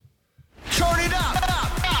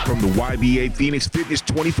from the YBA Phoenix Fitness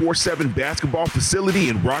 24/7 basketball facility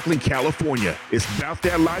in Rockland, California. It's About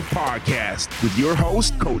That Life podcast with your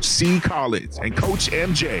host, Coach C. Collins and Coach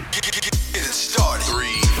MJ. Get it started. 3,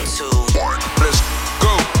 2, 1, let's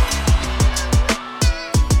go.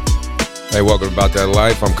 Hey, welcome to About That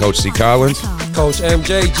Life. I'm Coach C. Collins. Coach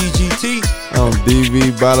MJ, GGT. I'm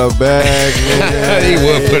DB by the bag. He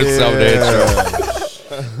would put himself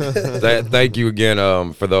there. Thank you again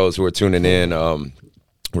for those who are tuning in.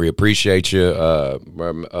 We appreciate you.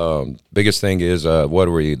 Biggest thing is, what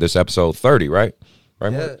are we? This episode 30, right?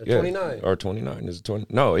 Right, Yeah, 29. Or 29. Is it 20?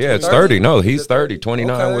 No, yeah, it's 30. No, he's 30.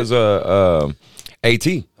 29 Okay. was AT.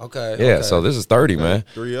 Okay. Yeah, okay. so this is 30, man.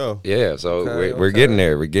 3-0. Yeah, so Okay, we're okay. getting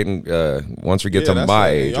there. We're getting, once we get to that's my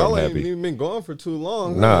like, age, y'all I'm ain't happy. even been going for too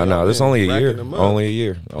long. No, this only a year. Only Only a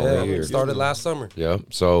year. Yeah, started last summer. Yeah.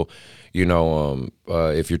 So,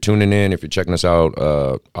 if you're tuning in, if you're checking us out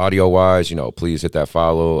audio wise, please hit that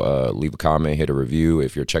follow, leave a comment, hit a review.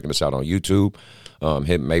 If you're checking us out on YouTube,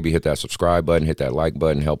 hit that subscribe button, hit that like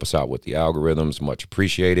button, help us out with the algorithms. Much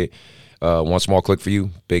appreciated. One small click for you,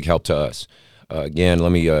 big help to us. Again,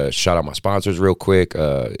 let me shout out my sponsors real quick.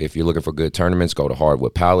 If you're looking for good tournaments, go to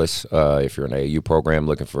Hardwood Palace. If you're an AAU program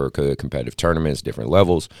looking for good competitive tournaments, different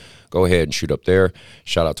levels, go ahead and shoot up there.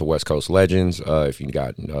 Shout out to West Coast Legends. If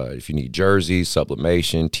you need jerseys,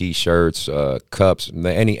 sublimation, T-shirts, cups,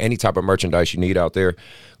 any type of merchandise you need out there,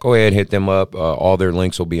 go ahead and hit them up. All their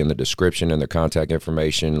links will be in the description and their contact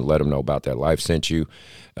information. Let them know About That Life sent you,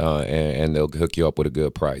 and they'll hook you up with a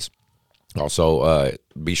good price. Also,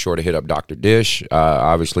 be sure to hit up Dr. Dish.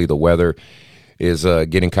 Obviously, the weather is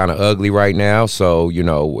getting kind of ugly right now, so,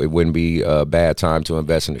 it wouldn't be a bad time to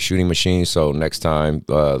invest in a shooting machine. So next time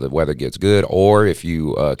the weather gets good, or if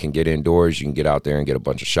you can get indoors, you can get out there and get a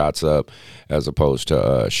bunch of shots up as opposed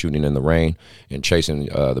to shooting in the rain and chasing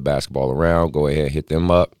the basketball around. Go ahead, hit them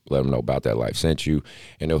up. Let them know About That Life sent you,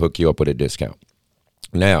 and they'll hook you up with a discount.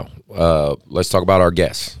 Now, let's talk about our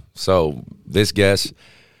guests. So this guest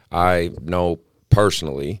I know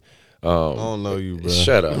personally. I don't know you, bro.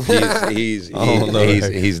 Shut up. He's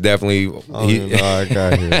definitely I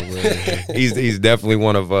got here, bro. he's definitely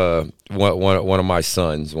one of my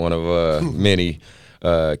sons, one of many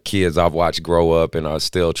kids I've watched grow up, and I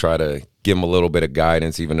still try to give him a little bit of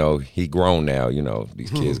guidance, even though he grown now.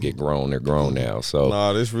 These kids get grown; they're grown now. So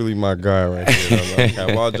Nah, this really my guy right here.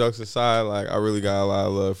 Like, all jokes aside, I really got a lot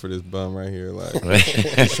of love for this bum right here.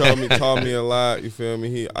 He taught me a lot. You feel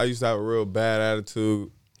me? I used to have a real bad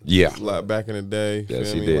attitude. yeah, Back in the day.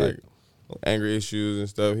 Yes, feel he me? did. Anger issues and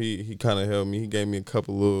stuff. He kind of helped me. He gave me a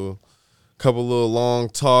couple little long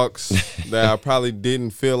talks that I probably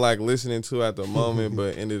didn't feel like listening to at the moment,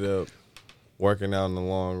 but ended up working out in the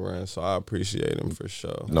long run. So I appreciate him for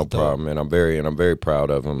sure. no problem, and I'm very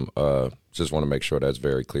proud of him. Just want to make sure that's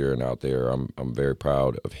very clear and out there. I'm very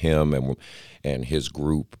proud of him and his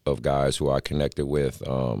group of guys who I connected with.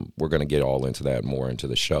 We're going to get all into that more into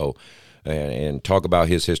the show, and talk about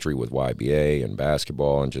his history with YBA and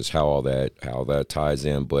basketball and just how all that ties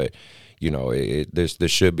in. But this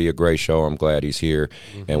should be a great show. I'm glad he's here.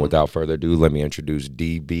 And without further ado, let me introduce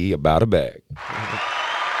DB About a Bag.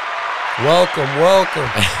 Welcome.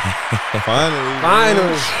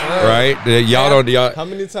 Finally. Right? Y'all How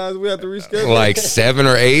many times we have to reschedule? like 7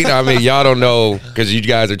 or 8. I mean, y'all don't know because you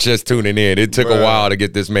guys are just tuning in. It took a while to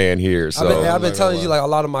get this man here. So I've been telling you, a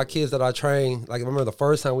lot of my kids that I train, I remember the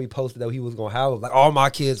first time we posted that he was going to have, all my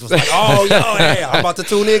kids was like, oh, hey, I'm about to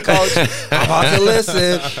tune in, coach. I'm about to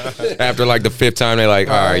listen. after the 5th time, they're like,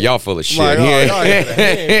 all right, y'all full of shit. Like, He ain't- y'all ain't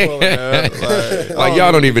full of that. Like,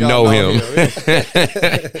 y'all don't even know him. him.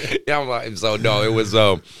 Yeah, I'm like, so no, it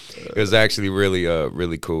was actually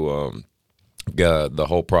really cool. The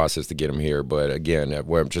whole process to get him here, but again,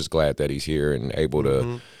 I'm just glad that he's here and able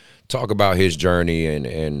to talk about his journey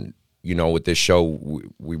and with this show,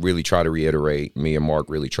 we really try to reiterate. Me and Mark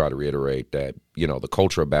really try to reiterate that the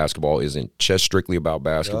culture of basketball isn't just strictly about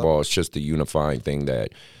basketball. It's just the unifying thing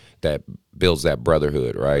that builds that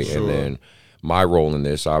brotherhood, right? Sure. And then my role in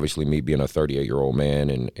this, obviously me being a 38-year-old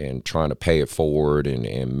man and trying to pay it forward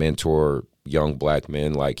and mentor young black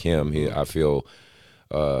men like him. I feel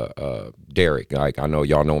Derek. I know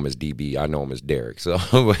y'all know him as DB. I know him as Derek. So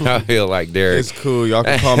I feel like Derek. It's cool. Y'all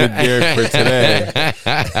can call me Derek for today.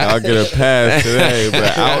 I'll get a pass today.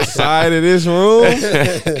 But outside of this room,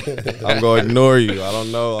 I'm going to ignore you. I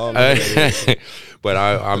don't know. But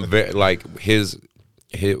I'm very, his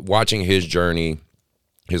watching his journey,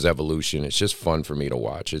 his evolution. It's just fun for me to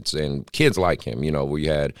watch. And kids like him. We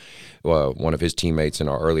had one of his teammates in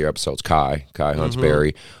our earlier episodes, Kai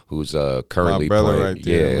Huntsberry, who's currently brother playing. right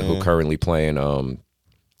there, who currently playing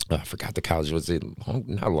I forgot the college. Was it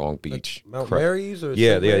not Long Beach? Mount Mary's or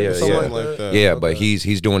Yeah, St. Mary's or something Something like that. Yeah, but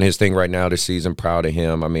he's doing his thing right now this season. Proud of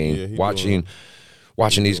him. I mean, Yeah, he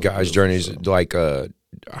watching these guys' journeys, like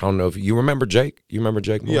I don't know if you remember Jake. You remember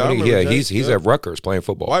Jake? Yeah, I Maloney? remember Jake, he's yeah. at Rutgers playing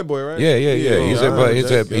football. White boy, right? Yeah. He's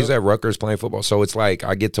Jake, at Rutgers playing football. So it's like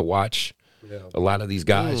I get to watch a lot of these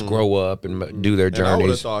guys grow up and do their And I would have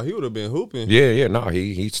journeys. thought he would have been hooping. Yeah. No,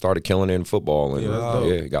 he started killing it in football, and Yeah, that's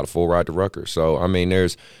dope. he got a full ride to Rutgers. So I mean,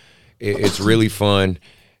 it's really fun.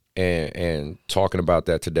 And talking about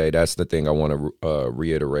that today, that's the thing I want to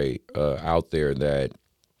reiterate out there, that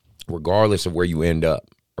regardless of where you end up,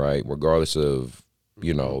 right? Regardless of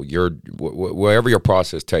your wherever your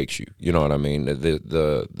process takes you, you know what I mean.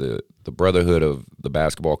 The brotherhood of the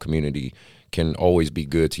basketball community can always be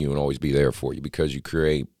good to you and always be there for you, because you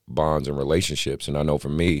create bonds and relationships. And I know for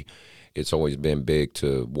me, it's always been big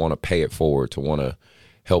to want to pay it forward, to want to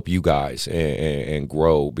help you guys and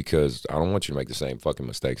grow, because I don't want you to make the same fucking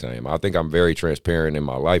mistakes I am. I think I'm very transparent in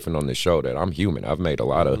my life and on this show that I'm human. I've made a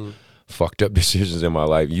lot of fucked up decisions in my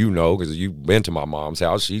life, because you've been to my mom's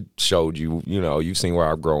house. She showed you, you've seen where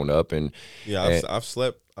I've grown up. And Yeah, I've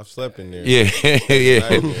slept in there. yeah, yeah.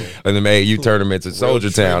 Nightmare. And then made you turn them into Soldier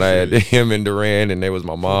Town. I had trenches. him and Duran, and there was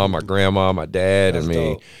my mom, my grandma, my dad. That's I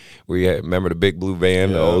mean, dope. we had, remember the big blue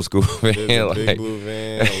van, the Yeah. old school van? There's a big blue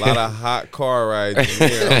van, a lot of hot car rides in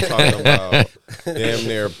there. I'm talking about damn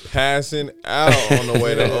near passing out on the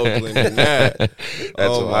way to Oakland and that. That's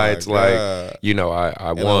Oh why my it's God. like, I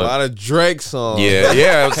And a want. lot of Drake songs.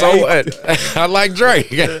 Yeah. So what? I like Drake.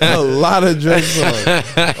 A lot of Drake songs.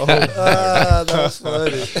 That's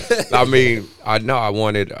funny. I mean, I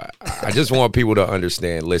just want people to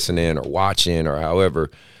understand, listening or watching or however,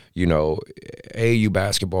 AAU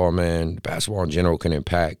basketball, man, basketball in general can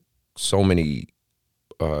impact so many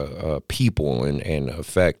people and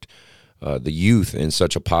affect the youth in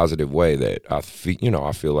such a positive way that I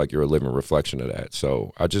feel like you're a living reflection of that.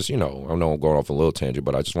 So I just, I know I'm going off a little tangent,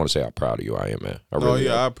 but I just want to say how proud of you I am, man. I really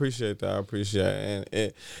am. I appreciate that. I appreciate it.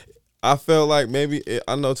 And I felt like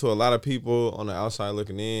I know to a lot of people on the outside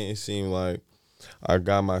looking in, it seemed like I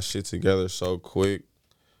got my shit together so quick.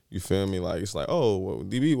 You feel me? Like, it's like, oh, well,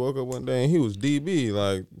 DB woke up one day and he was DB,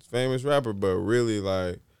 like, famous rapper. But really,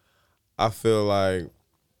 like, I feel like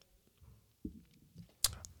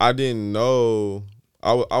I didn't know.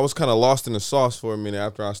 I was kind of lost in the sauce for a minute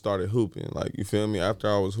after I started hooping. Like, you feel me? After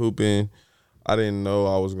I was hooping, I didn't know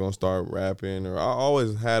I was going to start rapping. Or I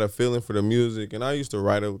always had a feeling for the music. And I used to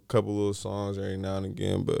write a couple little songs every now and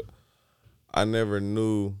again. But I never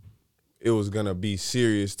knew it was going to be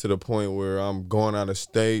serious to the point where I'm going out of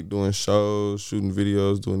state, doing shows, shooting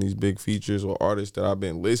videos, doing these big features with artists that I've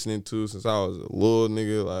been listening to since I was a little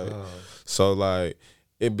nigga. Like, so like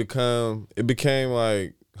it became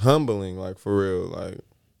like humbling, like for real. Like,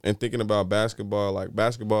 and thinking about basketball, like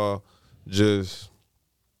basketball just,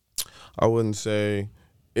 I wouldn't say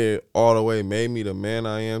it all the way made me the man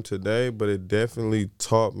I am today, but it definitely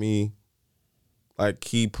taught me like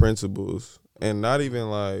key principles. And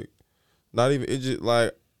it just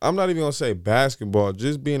like, I'm not even gonna say basketball,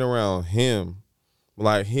 just being around him.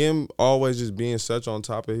 Like him always just being such on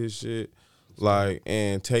top of his shit, like,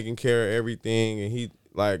 and taking care of everything. And he,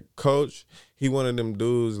 like, coach, he one of them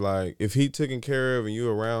dudes, like, if he taken care of and you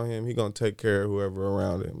around him, he gonna take care of whoever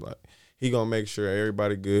around him. Like, he gonna make sure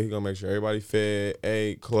everybody good. He gonna make sure everybody fed,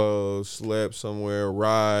 ate, clothes, slept somewhere,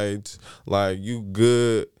 rides. Like, you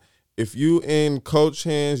good. If you in coach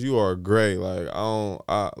hands, you are great. Like,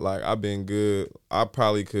 I've been good. I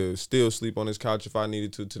probably could still sleep on this couch if I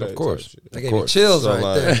needed to today. Of course. They gave me chills So, right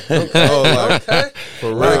like, there. oh, like,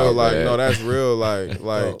 for real, like, man. no, that's real,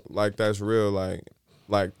 like that's real,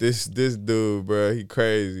 like this dude, bro, he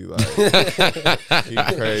crazy, like, he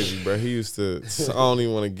crazy, bro. He used to, I don't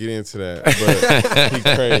even want to get into that, but he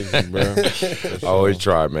crazy, bro. For I sure. always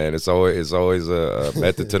try, man. It's always a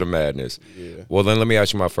method to the madness. Yeah. Well, then let me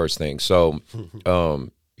ask you my first thing. So,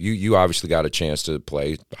 you obviously got a chance to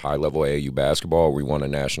play high level AAU basketball. We won a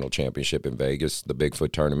national championship in Vegas, the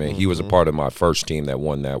Bigfoot tournament. He was a part of my first team that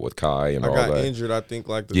won that with Kai and I all got that. injured, I think,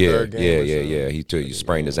 like the third game. or something. Yeah. He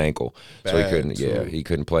sprained his ankle, so he Bad, couldn't. too. Yeah, he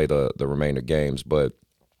couldn't play the remainder games. But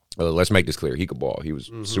let's make this clear: he could ball. He was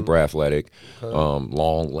super athletic,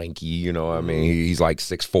 long, lanky. You know, what I mean, he's like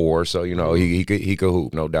 6'4", so he could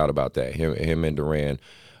hoop, no doubt about that. Him and Duran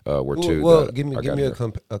were two. Well, that give me I got here.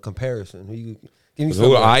 a comparison. Give me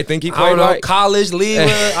Who some, I think he I played don't know, like? college, league.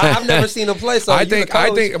 I've never seen him play. So I think.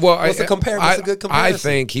 what's a good comparison? I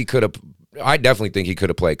think he could have. I definitely think he could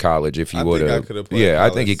have played college if he I would think I have. could have played Yeah, I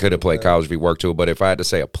college think he could have too, played man. college if he worked to it. But if I had to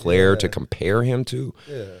say a player to compare him to,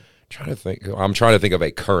 I'm trying to think of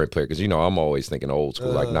a current player because I'm always thinking old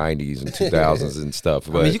school, like 90s and 2000s and stuff.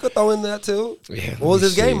 But I mean, you could throw in that too. Yeah, what was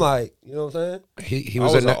his game like? You know what I'm saying? He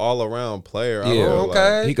was an all around player. Yeah,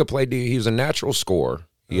 okay. He could play. He was a natural scorer.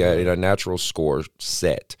 He had a natural score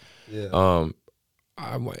set. Yeah.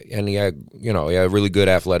 And he had really good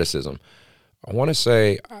athleticism. I want to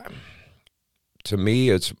say, to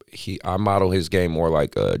me, I model his game more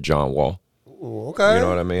like John Wall. Ooh, okay. You know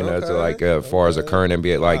what I mean? Okay. That's like as far as a current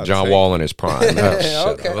NBA, like John Wall in his prime.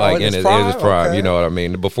 Okay. Like in his prime. Okay. You know what I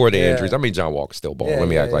mean? Before the injuries. I mean, John Wall can still ball. Let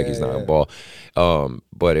me act like he's not a ball.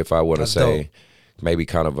 But if I want to say, dope. Maybe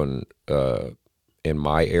kind of in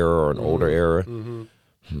my era or an older era,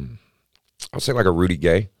 I'll say like a Rudy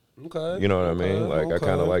Gay. Okay. You know what I mean? Like I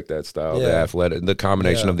kind of like that style, the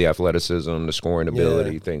combination of the athleticism, the scoring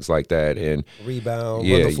ability, things like that, and rebound, on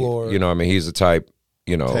the floor. You know what I mean? He's the type.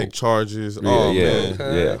 Take charges. Man.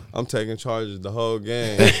 Okay. Yeah. I'm taking charges the whole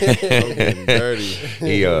game. I'm getting dirty.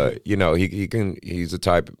 He's the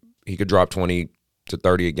type. He could drop 20 to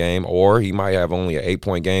 30 a game, or he might have only an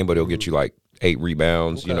 8-point game, but he'll get you like 8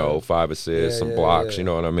 rebounds. 5 assists, some blocks. You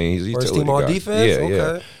know what I mean? He's first team all defense.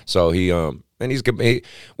 Yeah. So and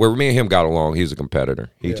where me and him got along, he's a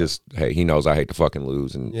competitor. He knows I hate to fucking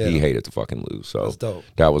lose, and he hated to fucking lose. So that's dope.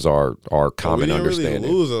 That was our common understanding. We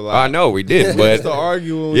didn't really lose a lot. I know we did, but we used to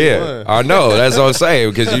argue when we won. I know. That's what I'm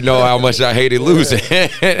saying, because you know how much I hated losing.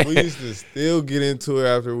 We used to still get into it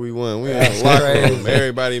after we won. We in the locker room,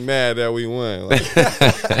 everybody mad that we won.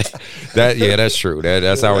 That's true.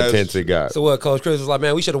 That's how intense it got. So what? Coach Chris was like,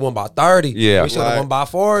 man, we should have won by 30. Yeah, we should have won by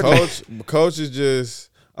 40. Coach is just.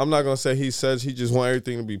 I'm not gonna say he just want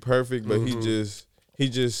everything to be perfect, but he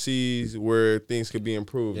just sees where things could be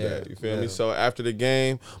improved at. You feel me? So after the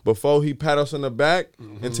game, before he pat us on the back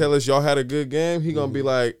and tell us y'all had a good game, he gonna be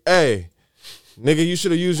like, "Hey, nigga, you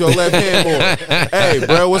should have used your left hand more. Hey,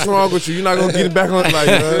 bro, what's wrong with you? You're not gonna get it back on." Like,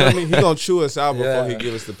 you know what I mean? He gonna chew us out before he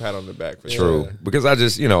give us the pat on the back. For True, sure. Because I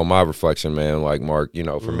just my reflection, man. Like Mark,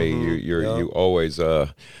 for me, you always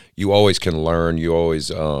can learn. You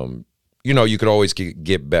always you could always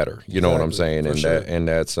get better. You know what I'm saying? And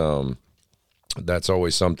that's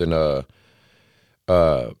always something a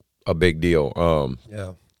big deal.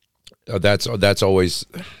 That's always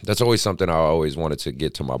something I always wanted to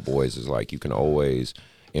get to my boys is like you can always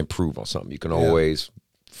improve on something. You can always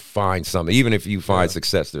find something. Even if you find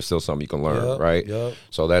success, there's still something you can learn, right? Yep.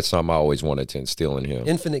 So that's something I always wanted to instill in him.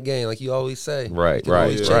 Infinite gain, like you always say. Right,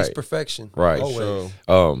 always chase perfection. Right. Always.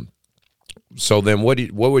 So then, what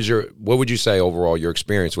would you say overall your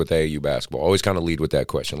experience with AAU basketball? Always kind of lead with that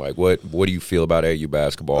question. Like, what do you feel about AAU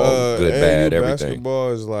basketball? Good, bad, everything.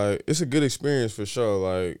 Basketball is like it's a good experience for sure.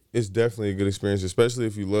 Like it's definitely a good experience, especially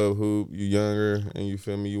if you love hoop. You're younger and you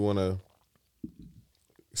feel me. You want to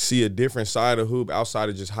see a different side of hoop outside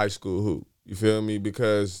of just high school hoop. You feel me?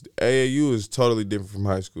 Because AAU is totally different from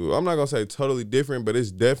high school. I'm not gonna say totally different, but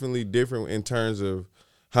it's definitely different in terms of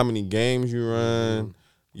how many games you run.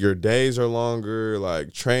 Your days are longer,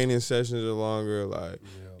 like training sessions are longer. Like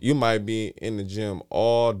you might be in the gym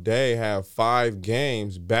all day, have 5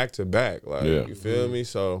 games back to back. Like you feel me?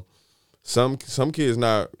 So some kids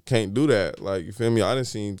can't do that. Like you feel me? I done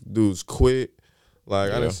seen dudes quit.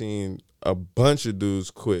 Like I done seen a bunch of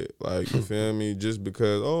dudes quit. Like you feel me? Just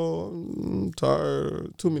because I'm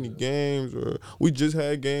tired, too many games, or we just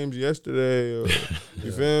had games yesterday. Or,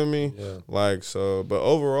 you feel me? Yeah. Like so, but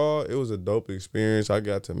overall, it was a dope experience. I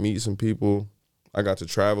got to meet some people. I got to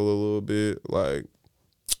travel a little bit. Like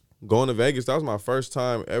going to Vegas, that was my first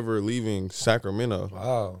time ever leaving Sacramento.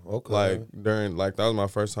 Wow. Okay. Like that was my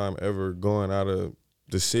first time ever going out of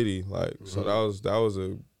the city. Like so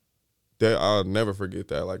I'll never forget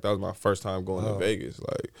that. Like that was my first time going to Vegas.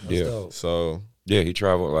 Like dope. So he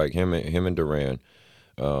traveled like him and Duran.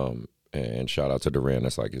 And shout out to Duran.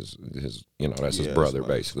 That's like his that's his brother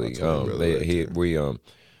basically.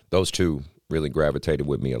 Those two really gravitated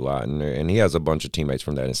with me a lot, and he has a bunch of teammates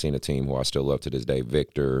from that Encina team who I still love to this day.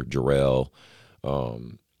 Victor, Jarrell,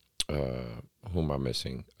 who am I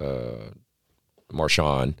missing?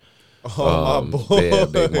 Marshawn. Oh, my boy.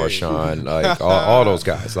 Big Marshawn, like all those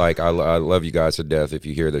guys. Like I love you guys to death. If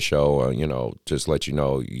you hear the show, just let you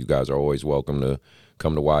know you guys are always welcome to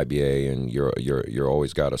come to YBA, and you're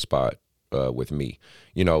always got a spot with me.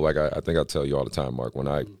 Like I think I tell you all the time, Mark.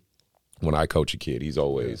 When I coach a kid, he's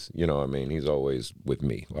always he's always with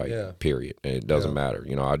me. Like period. And it doesn't matter.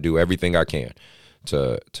 I do everything I can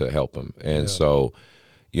to help him. And so,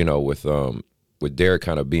 with Derek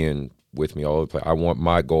kind of being with me all the time.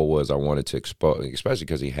 My goal was I wanted to expose, especially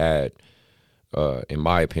because he had, in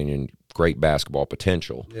my opinion, great basketball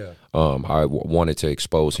potential. Yeah. I wanted to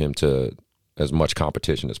expose him to as much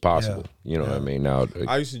competition as possible. You know what I mean? Now,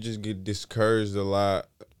 I used to just get discouraged a lot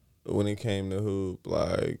when it came to hoop.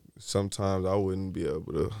 Like sometimes I wouldn't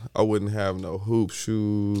have no hoop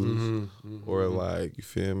shoes or like, you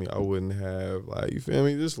feel me? I wouldn't have like, you feel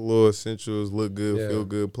me? Just little essentials, look good, feel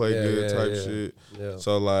good, play good type shit. Yeah.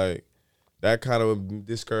 So like that kind of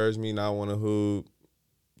discouraged me not want to hoop.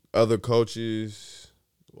 Other coaches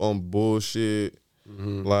on bullshit.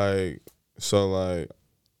 Like, so like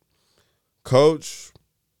coach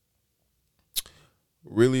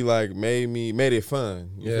really like made it fun.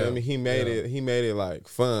 You feel me? He made it like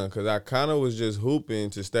fun because I kind of was just hooping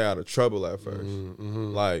to stay out of trouble at first.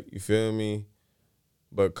 Like, you feel me?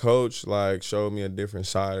 But coach like showed me a different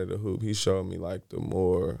side of the hoop. He showed me like the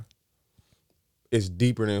more it's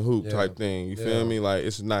deeper than hoop type thing. You feel me? Like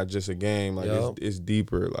it's not just a game. Like it's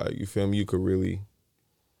deeper. Like, you feel me? You could really,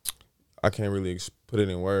 I can't really put it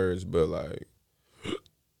in words, but like.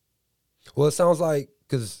 Well, it sounds like,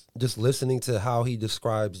 because just listening to how he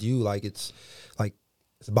describes you, like it's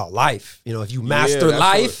about life. You know, if you master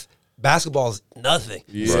life, basketball is nothing.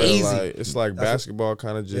 It's easy. Like, it's like basketball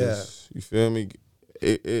kind of just, you feel me?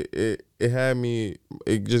 It had me,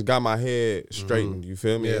 it just got my head straightened. You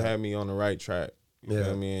feel me? It had me on the right track. You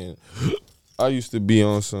feel me? And I used to be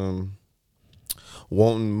on some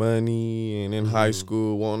wanting money, and in high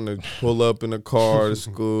school wanting to pull up in a car to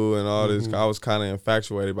school and all this. I was kind of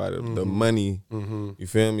infatuated by the money. You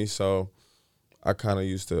feel me? So I kind of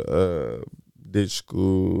used to ditch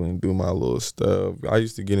school and do my little stuff. I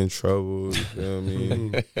used to get in trouble. You feel me?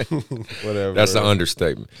 Whatever. That's an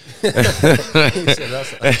understatement. I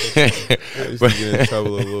used to get in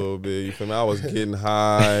trouble a little bit. You feel me? I was getting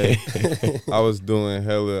high. I was doing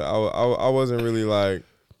hella. I wasn't really like.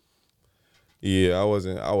 Yeah, I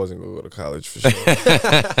wasn't gonna go to college for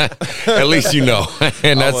sure. At least you know,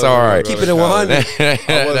 and that's all right. Keep it at 100.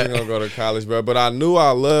 I wasn't gonna go to college, bro. But I knew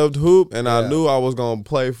I loved hoop, and I knew I was gonna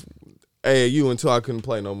play AAU until I couldn't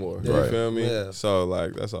play no more. You feel me? Yeah. So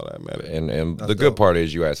like that's all that mattered. And the good part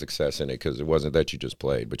is you had success in it, because it wasn't that you just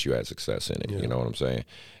played, but you had success in it. You know what I'm saying?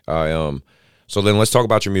 So then let's talk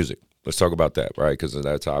about your music. Let's talk about that, right? Because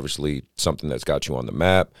that's obviously something that's got you on the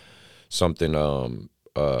map. Something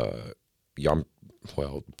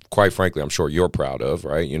well, quite frankly, I'm sure you're proud of,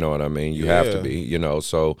 right? You know what I mean? You have to be, you know.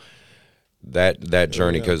 So that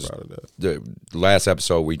journey, because the last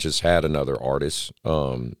episode we just had another artist.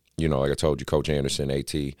 You know, like I told you, Coach Anderson,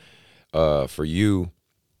 AT. For you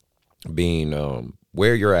being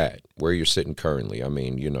where you're at, where you're sitting currently, I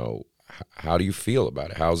mean, you know, how do you feel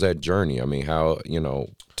about it? How's that journey? I mean, how, you know,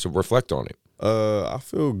 to reflect on it? I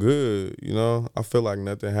feel good, you know. I feel like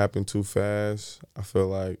nothing happened too fast. I feel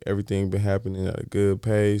like everything been happening at a good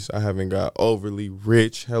pace. I haven't got overly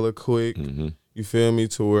rich hella quick. You feel me?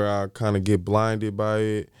 To where I kind of get blinded by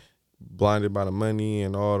it, blinded by the money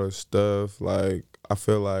and all the stuff. Like, I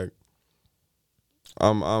feel like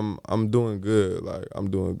I'm doing good. Like,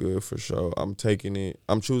 I'm doing good for sure. I'm taking it.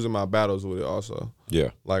 I'm choosing my battles with it also.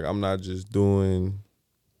 Yeah. Like, I'm not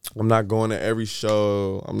going to every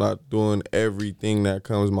show. I'm not doing everything that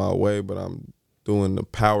comes my way, but I'm doing the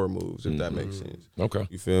power moves, if that makes sense. Okay.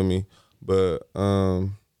 You feel me? But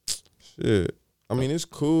shit. I mean, it's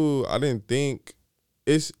cool. I didn't think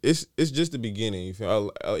it's just the beginning. You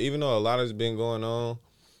feel? Even though a lot has been going on,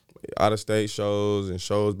 out of state shows and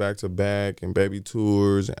shows back to back and baby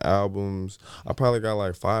tours and albums. I probably got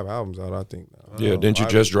like 5 albums out, I think. Yeah, didn't you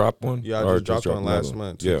just drop one? Yeah, I just dropped one last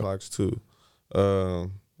month, 2 Clocks 2.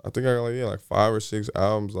 I think I got like 5 or 6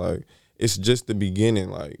 albums. Like, it's just the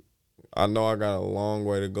beginning. Like, I know I got a long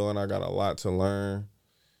way to go and I got a lot to learn.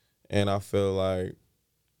 And I feel like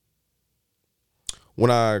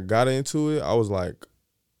when I got into it, I was like,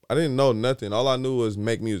 I didn't know nothing. All I knew was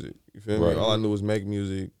make music. You feel me? All I knew was make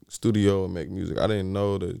music, studio and make music. I didn't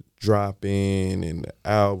know the drop in and the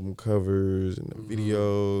album covers and the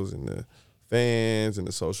videos and the fans and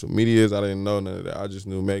the social medias. I didn't know none of that. I just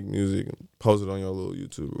knew make music and post it on your little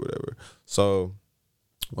YouTube or whatever. So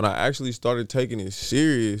when I actually started taking it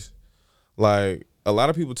serious, like, a lot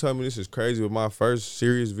of people tell me this is crazy, but my first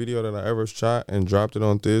serious video that I ever shot and dropped it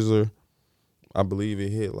on Thizzler, I believe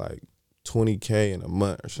it hit like 20K in a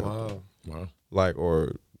month or something. Wow. Like,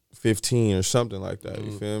 or 15 or something like that.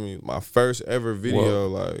 You feel me? My first ever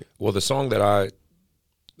video, Well, the song that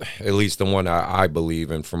at least the one I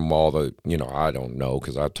believe in from all the, you know, I don't know,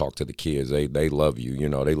 because I talk to the kids. They love you. You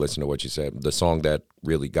know, they listen to what you said. The song that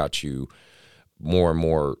really got you more and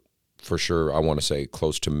more, for sure, I want to say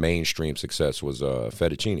close to mainstream success was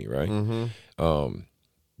Fettuccine, right?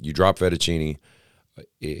 You dropped Fettuccine.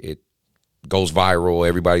 It goes viral.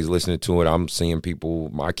 Everybody's listening to it. I'm seeing people,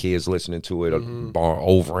 my kids listening to it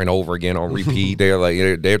over and over again on repeat. They're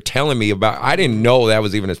like, they're telling me about. I didn't know that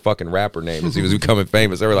was even his fucking rapper name as he was becoming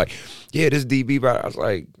famous. They were like, yeah, this DB. I was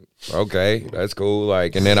like, okay, that's cool.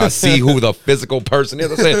 Like, and then I see who the physical person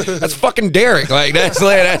is. I said, that's fucking Derek. Like, that's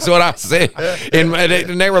what I said.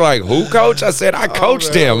 And they were like, who, coach? I said, I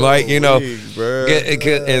coached him. Like, you know,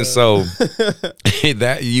 and so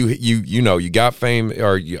that you got fame,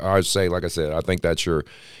 or I say, like I said, I think that's your,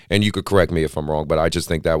 and you could correct me if I'm wrong, but I just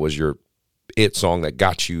think that was your it song that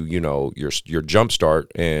got you, you know, your jump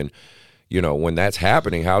start. And you know, when that's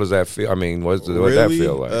happening, how does that feel? I mean, what does that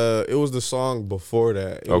feel like? It was the song before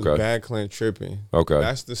that. It was Bad Clint Tripping. Okay.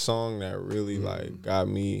 That's the song that really, like, got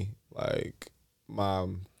me, like, my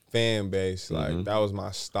fan base. Like, that was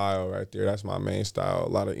my style right there. That's my main style. A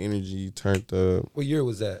lot of energy turned up. What year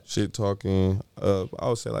was that? Shit talking. I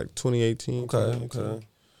would say, like, 2018. Okay.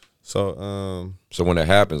 So, so when it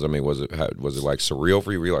happens, I mean, was it like surreal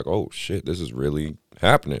for you? Were you like, oh, shit, this is really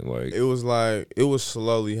happening? Like, it was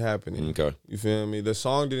slowly happening. Okay. You feel me? The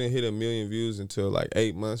song didn't hit 1 million views until like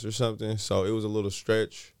 8 months or something, so it was a little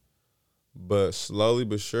stretch. But slowly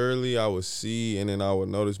but surely, I would see, and then I would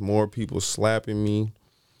notice more people slapping me.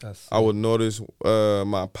 I would notice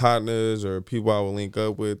my partners or people I would link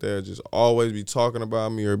up with that just always be talking about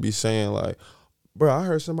me or be saying like, bro, I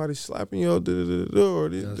heard somebody slapping you, or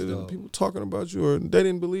people talking about you, or they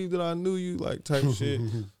didn't believe that I knew you, like type shit.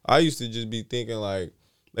 I used to just be thinking like,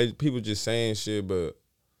 people just saying shit, but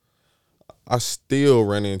I still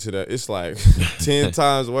run into that. It's like 10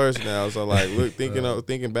 times worse now. So like, look,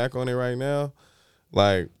 thinking back on it right now,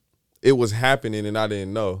 like it was happening and I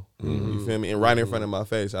didn't know. You feel me? And right in front of my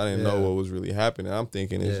face, I didn't know what was really happening. I'm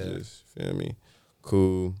thinking it's just, feel me,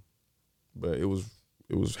 cool, but it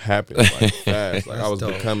was happening like fast. Like I was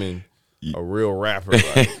becoming a real rapper.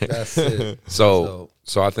 Like. That's it. So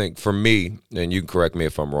I think for me, and you can correct me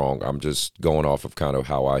if I'm wrong, I'm just going off of kind of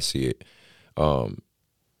how I see it.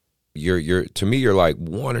 You're to me, you're like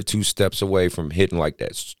 1 or 2 steps away from hitting like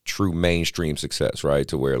that true mainstream success, right?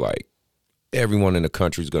 To where like everyone in the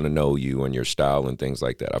country is going to know you and your style and things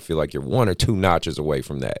like that. I feel like you're 1 or 2 notches away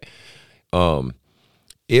from that.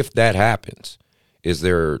 If that happens, is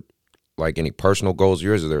there like any personal goals of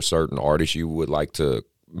yours? Is there certain artists you would like to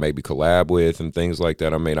maybe collab with and things like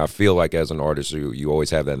that? I mean, I feel like as an artist, you always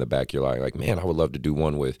have that in the back of your life. Like, man, I would love to do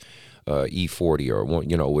one with E40 or one,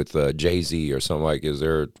 you know, with Jay-Z or something. Like, is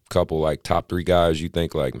there a couple like top 3 guys you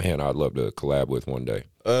think like, man, I'd love to collab with one day?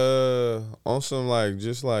 On some like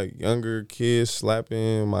just like younger kids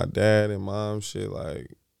slapping my dad and mom shit.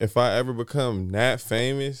 Like, if I ever become that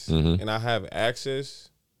famous and I have access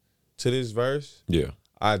to this verse,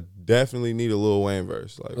 I definitely need a Lil Wayne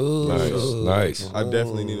verse. Like, nice. I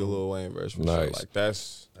definitely need a Lil Wayne verse for sure. Like,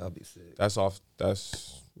 that'll be sick.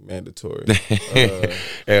 That's mandatory.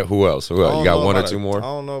 And who else? You got 1 or 2 more? I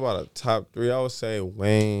don't know about a top 3. I would say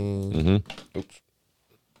Wayne. Oops.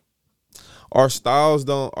 Our styles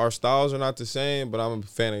are not the same, but I'm a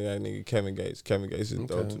fan of that nigga Kevin Gates. Kevin Gates is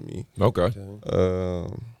dope to me. Okay.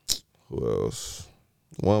 Who else?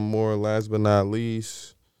 One more, last but not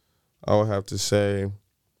least, I would have to say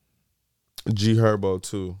G Herbo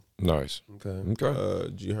too. Nice. Okay.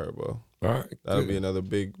 G Herbo. All right. That'll be another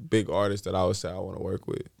big artist that I would say I want to work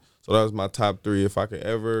with. So that was my top 3. If I could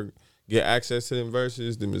ever get access to them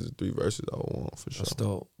verses, them is the 3 verses I would want for sure. That's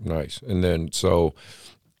dope. Nice. And then so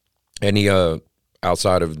any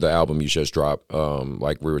outside of the album you just dropped,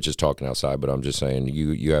 like we were just talking outside, but I'm just saying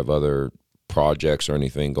you have other projects or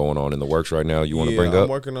anything going on in the works right now you want to bring up? I'm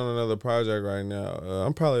working on another project right now.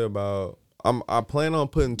 I'm probably I plan on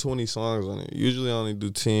putting 20 songs on it. Usually I only do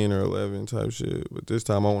 10 or 11 type shit, but this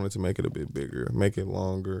time I wanted to make it a bit bigger, make it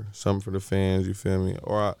longer, something for the fans, you feel me?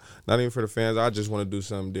 Or not even for the fans, I just want to do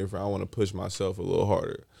something different. I want to push myself a little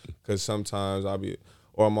harder because sometimes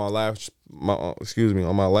on my last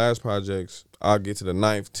projects, I'll get to the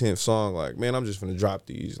 9th, 10th song, like, man, I'm just gonna drop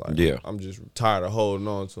these. Like, I'm just tired of holding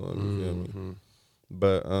on to them, you feel me?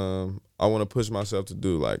 But I want to push myself to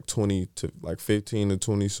do like 20 to like 15 to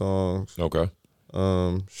 20 songs. Okay.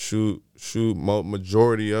 Shoot,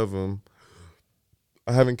 majority of them.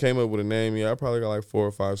 I haven't came up with a name yet. I probably got like 4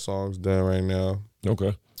 or 5 songs done right now.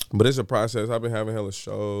 Okay. But it's a process. I've been having hella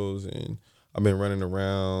shows and I've been running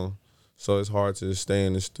around. So it's hard to stay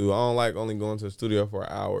in the studio. I don't like only going to the studio for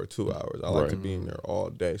an hour or 2 hours. I like to be in there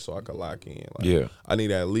all day so I can lock in. Like, I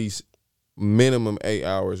need at least minimum 8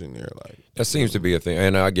 hours in there. Like, that seems to be a thing.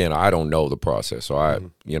 And again, I don't know the process.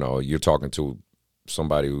 So you're talking to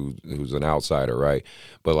somebody who's an outsider, right?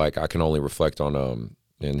 But like I can only reflect on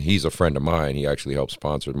and he's a friend of mine. He actually helped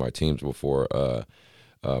sponsor my teams before.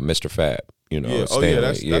 Mr. Fab. You know, Yeah.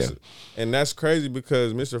 Stanley. That's and that's crazy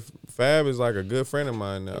because Mr. Fab is like a good friend of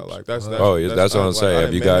mine now. Like that's that's what I'm saying.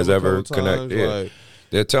 Have you guys ever connected? Yeah. Like,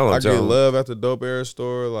 they're telling. I get love at the Dope Air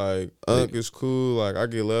store. Like Unk is cool. Like I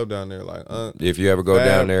get love down there. Like Unk. If you ever go Fab,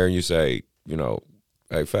 down there and you say, you know,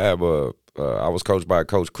 hey Fab, I was coached by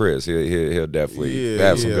Coach Chris. He'll definitely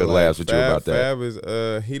have some good laughs with you about that. Fab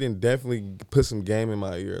is he didn't definitely put some game in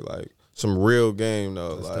my ear. Like some real game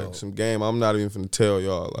though. That's like dope. some game I'm not even finna tell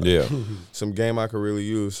y'all. Like, Yeah. some game I could really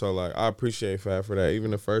use. So like I appreciate Fab for that.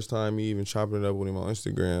 Even the first time me even chopping it up with him on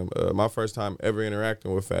Instagram. My first time ever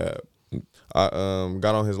interacting with Fab. I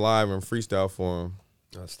got on his live and freestyle for him.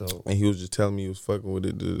 That's dope. And he was just telling me he was fucking with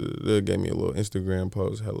it. They gave me a little Instagram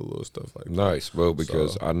post, hella little stuff like that. Nice. Well,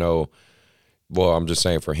 because So- I know. Well, I'm just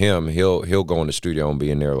saying for him, he'll go in the studio and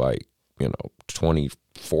be in there like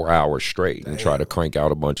 24 hours straight and try to crank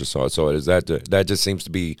out a bunch of songs. So that just seems to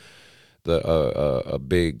be a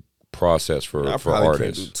big process for I probably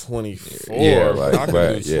artists. can't do 24. Yeah, like, I could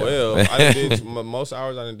right, do yeah. 12. I done did most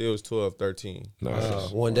hours I done did was 12, 13.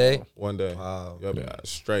 Nice. One day. One day. Wow. Yep,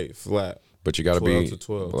 straight, flat. But you got to 12 be to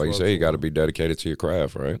 12, like you 12 say, you to got to be dedicated to your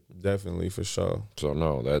craft, right? Definitely, for sure. So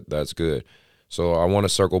no, that's good. So I want to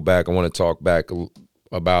circle back. I want to talk back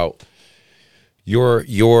about your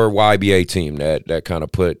YBA team that kind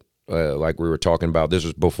of put like we were talking about. This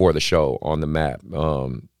was before the show on the map.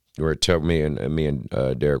 Where me and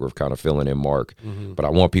Derek were kind of filling in Mark, but I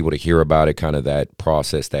want people to hear about it, kind of that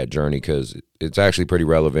process, that journey, because it's actually pretty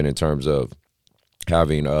relevant in terms of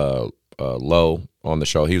having Lowe on the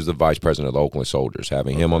show. He was the vice president of the Oakland Soldiers.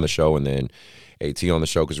 Having him on the show and then AT on the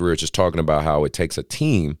show, because we were just talking about how it takes a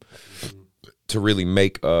team to really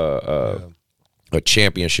make a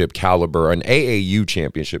championship caliber, an AAU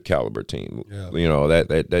championship caliber team. Yeah. You know,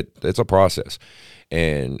 that it's a process.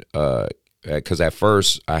 And because at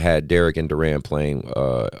first I had Derek and Duran playing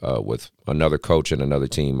with another coach and another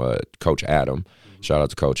team, Coach Adam. Shout out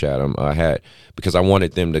to Coach Adam. Because I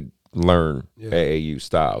wanted them to learn AAU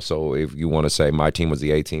style. So if you want to say my team was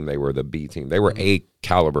the A team, they were the B team. They were A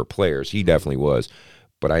caliber players. He definitely was,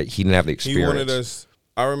 but he didn't have the experience. He wanted us.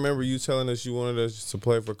 I remember you telling us you wanted us to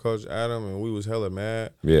play for Coach Adam, and we was hella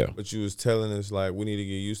mad. Yeah. But you was telling us like we need to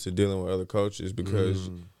get used to dealing with other coaches because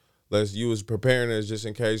you was preparing us just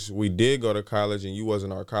in case we did go to college and you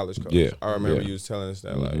wasn't our college coach. Yeah. I remember Yeah. you was telling us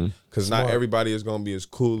that like because not everybody is gonna be as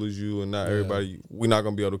cool as you, and not everybody we're not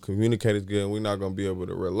gonna be able to communicate as good, and we're not gonna be able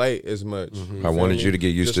to relate as much. I wanted you to get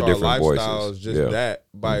used Just to our different voices. lifestyles, just Yeah. that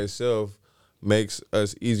by itself makes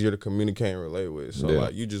us easier to communicate and relate with. So Yeah.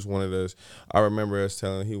 like you just wanted us. I remember us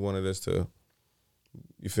telling he wanted us to.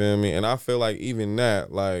 You feel me? And I feel like even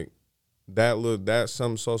that, like that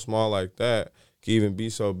something so small like that can even be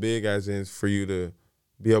so big as in for you to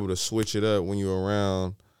be able to switch it up when you're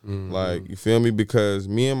around. Like you feel me? Because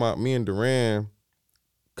me and Duran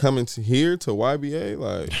coming to here to YBA,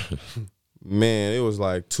 like man, it was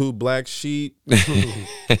like two black sheep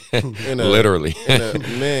in a, Literally.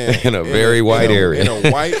 in a very white area. in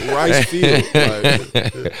a white rice field. Like,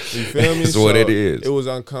 you feel me? That's what it is. It was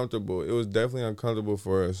uncomfortable. It was definitely uncomfortable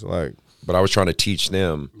for us. Like But I was trying to teach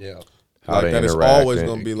them Yeah. how like to that, it's interact. always and-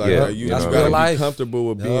 gonna be like yeah, that. You That's just real gotta life. be comfortable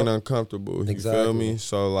with Yep. being uncomfortable. You feel Exactly. me?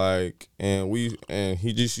 So like, and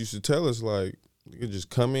he just used to tell us like, you could just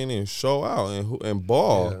come in and show out and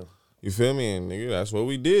ball. Yeah. You feel me? And nigga, that's what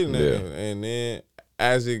we did. And then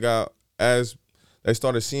as they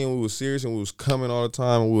started seeing we was serious and we was coming all the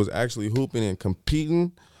time and we was actually hooping and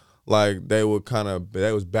competing, like they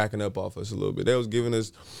was backing up off us a little bit. They was giving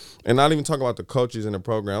us, and not even talking about the coaches in the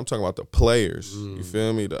program, I'm talking about the players. You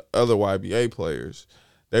feel me? The other YBA players.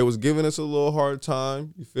 They was giving us a little hard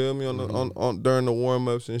time, you feel me, on during the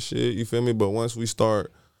warm-ups and shit, you feel me? But once we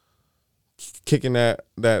start kicking that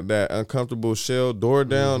uncomfortable shell door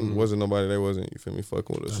down, wasn't nobody, they wasn't, you feel me,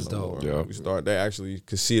 fucking with us That's no dope. more. Yeah. They actually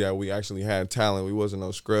could see that we actually had talent. We wasn't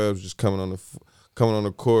no scrubs just coming on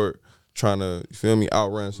the court trying to, you feel me,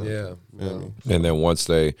 outrun something. Yeah. You feel me? And then once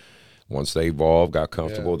they evolved, got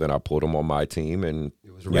comfortable, then I put them on my team, and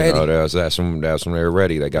was you ready. know, that's when they were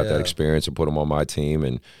ready. They got that Yeah. experience and put them on my team,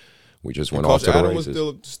 and we just went And off Coach to the Adam was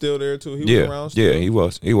races. still there too. He Yeah, was around still. yeah, he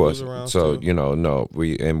was. was around So still.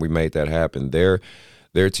 we made that happen. Their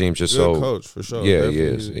team's just Good so coach, for sure. Yeah, he Definitely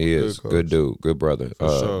is. a He is good good coach. dude, good brother.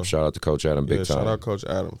 sure. Shout out to Coach Adam, big Yeah, time. shout out Coach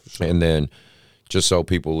Adam for sure. And then just so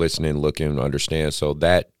people listening, looking, understand. So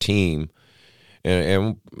that team,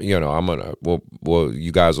 and you know, I'm gonna well,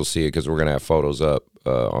 you guys will see it because we're gonna have photos up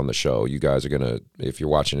on the show. You guys are gonna, if you're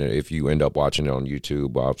watching it, if you end up watching it on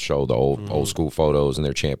YouTube, I'll show the old school photos and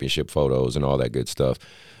their championship photos and all that good stuff.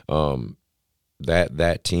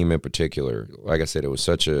 that team in particular, like I said, it was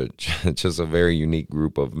such a just a very unique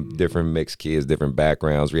group of different mixed kids, different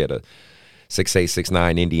backgrounds. We had a 6'8",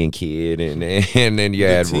 6'9" Indian kid, and then you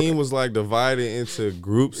had the team was like divided into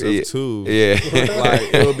groups of two. Yeah, like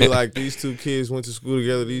it would be like these two kids went to school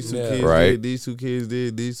together. These two kids did. These two kids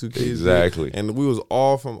did. These two kids did. And we was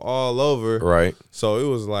all from all over. Right. So it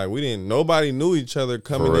was like nobody knew each other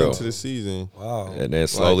coming into the season. Wow. And then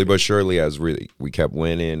slowly but surely, as we kept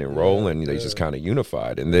winning and rolling, they just kind of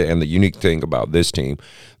unified. And the unique thing about this team,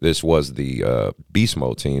 this was the Beast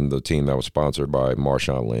Mode team, the team that was sponsored by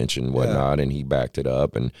Marshawn Lynch and whatnot. And he backed it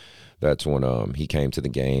up, and that's when he came to the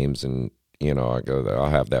games, and I'll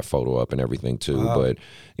have that photo up and everything too. Wow. But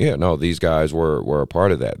yeah, no, these guys were a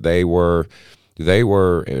part of that. They were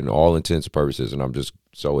in all intents and purposes, and I'm just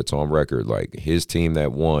so it's on record, like his team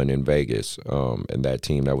that won in Vegas, and that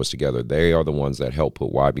team that was together, they are the ones that helped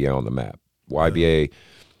put YBA on the map. YBA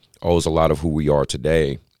owes a lot of who we are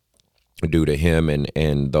today due to him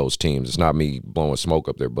and those teams. It's not me blowing smoke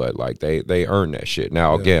up their butt. Like they earned that shit.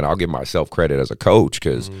 Now again, I'll give myself credit as a coach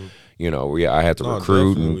because I had to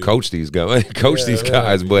recruit and coach these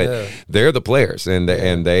guys, but they're the players, and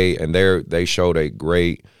they showed a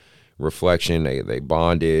great reflection. They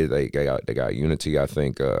bonded. They got unity. I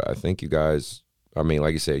think you guys. I mean,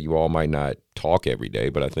 like you said, you all might not talk every day,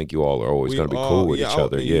 but I think you all are always going to be cool with each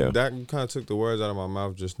other. Yeah, that kind of took the words out of my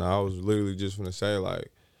mouth just now. I was literally just going to say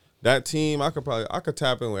like. That team, I could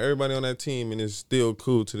tap in with everybody on that team, and it's still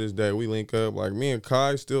cool to this day. We link up, like me and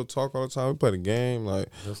Kai still talk all the time. We play the game, like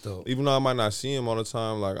even though I might not see him all the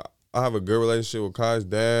time, like I have a good relationship with Kai's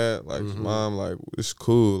dad, like his mom, like it's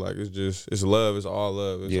cool, like it's love, it's all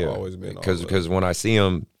love, it's always been. Because when I see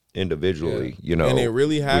him individually, and it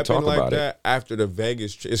really happened like that after the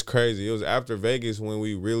Vegas. It's crazy. It was after Vegas when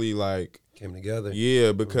we really like. Came together.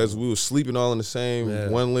 Yeah, because we were sleeping all in the same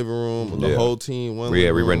one living room, the whole team, one living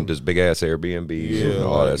room. We rented this big-ass Airbnb and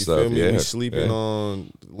all that stuff. Feel me? We sleeping on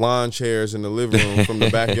lawn chairs in the living room from the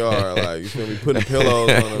backyard. Like, you feel me? Putting pillows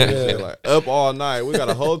on them and shit. Like, up all night. We got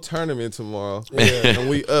a whole tournament tomorrow. And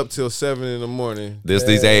we up till 7 in the morning. These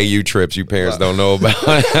AAU trips you parents don't know about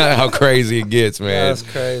how crazy it gets, man. That's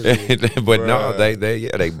crazy. But no,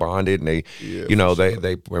 they bonded, and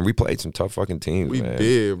they when we played some tough fucking teams, we man.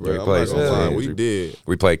 did, bro. We played some teams. We did.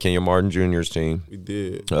 We played Kenyon Martin Jr.'s team. We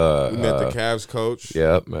did. We met the Cavs coach.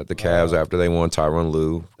 Yep, met the Cavs after they won. Tyronn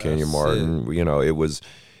Lue, Kenyon Martin. It was.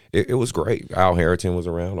 It was great. Al Harrington was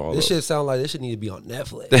around. This shit sound like this shit need to be on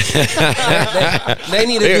Netflix. they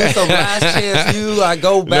need to do some Last Chance U. Like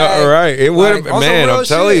go back. No, right. It would, man. I'm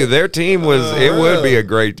telling you, their team was. It would be a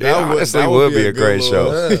great. Honestly, would be a great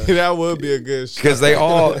show. That would be a good show. Because they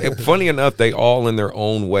all, funny enough, they all in their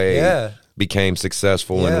own way became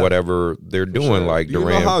successful in whatever they're doing. Like do you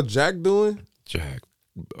Durant. know how Jack doing? Jack,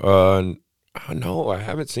 no, I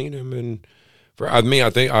haven't seen him in. I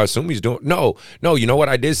assume he's doing. No. You know what?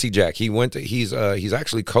 I did see Jack. He's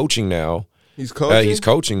actually coaching now. He's coaching. He's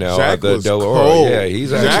coaching now Jack at the Del Oro. Cold. Yeah, he's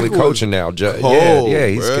Jack actually coaching now. Cold,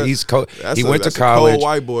 He's he went to college. A cold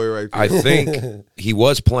white boy right there. I think he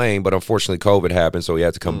was playing, but unfortunately COVID happened, so he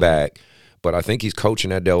had to come back. But I think he's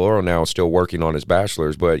coaching at Del Oro now, still working on his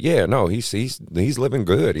bachelor's. But yeah, no, he's living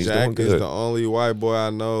good. He's doing good. Jack is the only white boy I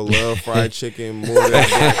know love fried chicken more than a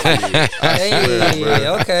black kid. I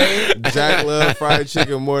swear, okay. Jack love fried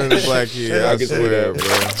chicken more than a black kid. I swear, bro.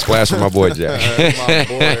 Splash for my boy Jack. That's my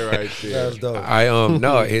boy right there. That's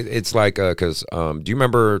dope. It's like because do you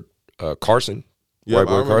remember Carson? Yeah,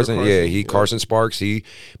 Carson. Yeah, Carson Sparks. He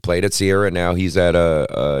played at Sierra. Now he's at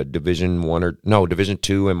Division Division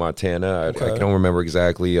II in Montana. I don't remember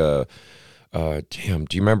exactly. Damn,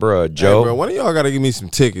 do you remember Joe? Hey, bro, one of y'all got to give me some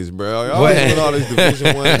tickets, bro. Y'all doing all this Division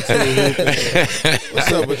I and II.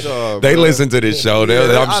 What's up with y'all? They listen to this show.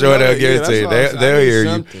 I'm sure they'll give it to you. They'll hear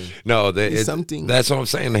you. No, something. That's what I'm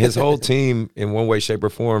saying. His whole team, in one way, shape,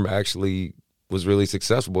 or form, actually was really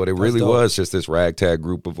successful. But it really was just this ragtag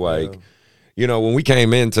group of like. You know, when we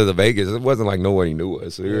came into the Vegas, it wasn't like nobody knew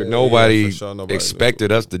us. Nobody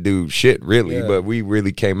expected us to do shit, really. But we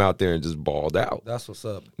really came out there and just balled out. That's what's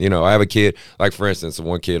up. You know, I have a kid, like, for instance,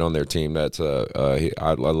 one kid on their team that's,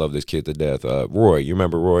 I love this kid to death. Roy, you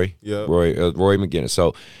remember Roy? Yeah. Roy McGinnis.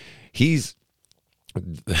 So he's,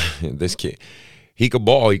 this kid, he could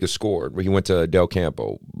ball, he could score. He went to Del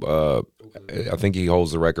Campo. I think he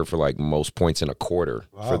holds the record for like most points in a quarter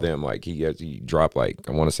for them. Like he dropped like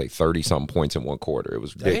I want to say 30-something points in one quarter. It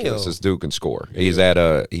was ridiculous. This dude can score.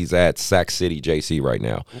 Yeah. He's at Sac City JC right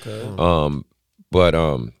now. Okay. But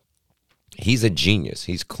he's a genius.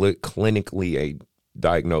 He's clinically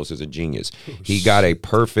diagnosed as a genius. He got a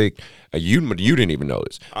perfect. You didn't even know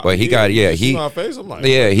this, but he got my face, I'm like,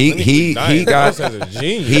 he got as a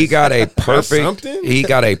genius. he got a That's perfect something? he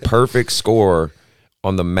got a perfect score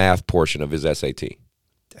on the math portion of his SAT.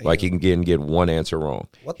 Damn. Like he can get one answer wrong.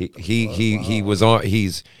 He was on.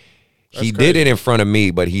 He did it in front of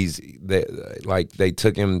me, but they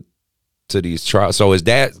took him to these trials. So his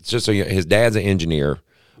dad, his dad's an engineer.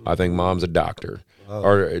 I think mom's a doctor.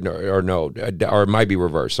 Or no, or it might be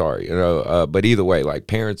reversed. Sorry, but either way, like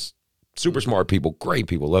parents, super smart people, great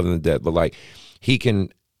people, love them to death. But like he can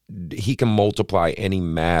multiply any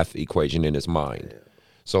math equation in his mind.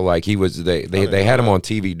 So like they had him on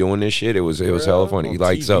TV doing this shit. It was hella funny.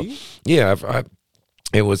 Like TV? So yeah,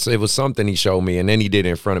 it was something he showed me, and then he did it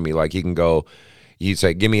in front of me. Like he can go, he'd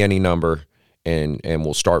say, give me any number, and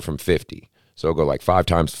we'll start from 50. So it'll go like 5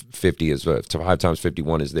 times 50 is 5 times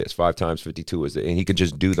 51 is this, 5 times 52 is this, and he could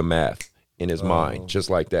just do the math in his mind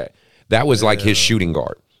just like that. That was like his shooting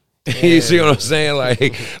guard. You see what I'm saying?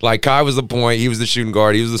 Like Kai was the point, he was the shooting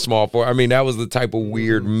guard, he was the small forward. I mean, that was the type of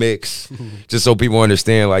weird mix. Just so people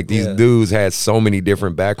understand, like these dudes had so many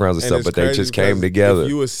different backgrounds and stuff, but they just came together. If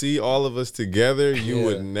you would see all of us together, you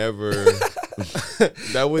would never.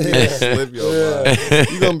 That wouldn't even slip your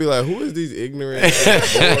mind. You're gonna be like, who is these ignorant?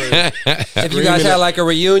 If you guys had like a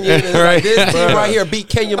reunion, and Right. like, this team right here beat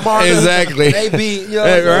Kenya Martin. Exactly. They beat, you know,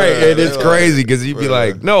 Right, and it's crazy because you'd be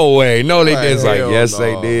like, "No way, no, they did." It's like, yes,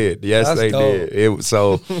 they did. Yes, That's they dope. did.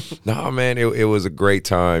 So, no, man, it was a great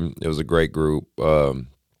time. It was a great group.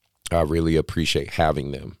 I really appreciate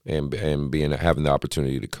having them and having the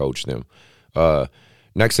opportunity to coach them.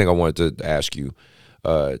 Next thing I wanted to ask you,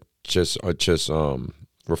 just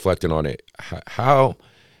reflecting on it, how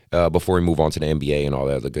before we move on to the NBA and all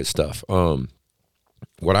that other good stuff.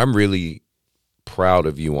 What I'm really proud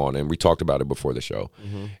of you on, and we talked about it before the show,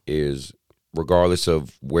 is regardless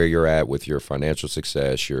of where you're at with your financial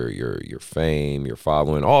success, your fame, your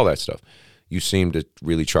following, all that stuff, you seem to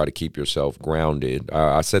really try to keep yourself grounded.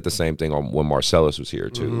 I said the same thing when Marcellus was here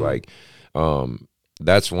too. Like,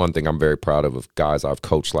 that's one thing I'm very proud of guys I've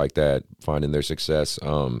coached like that, finding their success.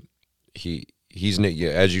 He's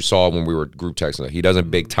as you saw when we were group texting, he doesn't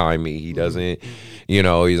big time me. He doesn't, he's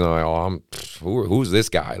like, oh, who's this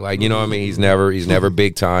guy? Like, you know what I mean? He's never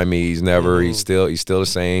big time me. He's still the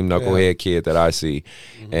same knucklehead kid that I see.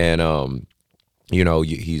 And,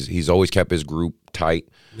 he's always kept his group tight.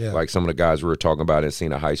 Yeah. Like some of the guys we were talking about in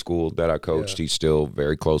Cena High School that I coached, he's still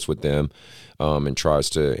very close with them, and tries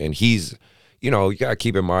to, and he's, you got to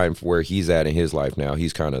keep in mind where he's at in his life now.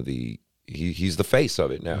 He's kind of he's the face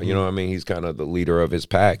of it now. You know what I mean? He's kind of the leader of his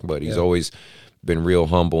pack, but he's always been real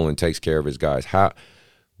humble and takes care of his guys.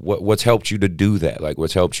 What's helped you to do that? Like,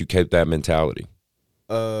 what's helped you keep that mentality?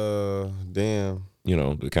 Damn.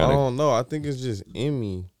 The kind of. I don't know. I think it's just in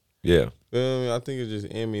me. Yeah. Feel me? I think it's just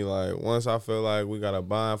in me. Like, once I feel like we got a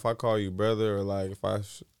bond, if I call you brother, or like if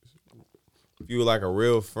you were like a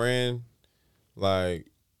real friend, like,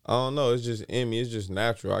 I don't know, it's just in me. It's just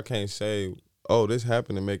natural. I can't say, oh, this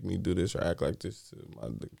happened to make me do this or act like this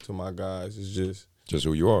to my guys. It's just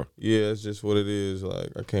who you are. Yeah, it's just what it is. Like,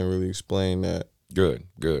 I can't really explain that. Good.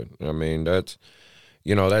 I mean, that's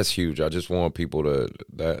huge. I just want people to.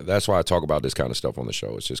 That's why I talk about this kind of stuff on the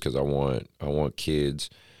show. It's just because I want kids,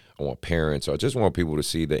 I want parents, I just want people to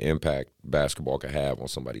see the impact basketball can have on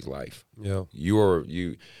somebody's life. Yeah,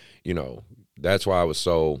 that's why I was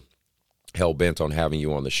so hell bent on having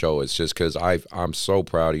you on the show. It's just because I'm so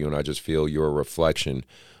proud of you, and I just feel you're a reflection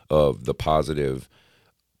of the positive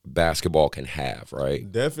basketball can have.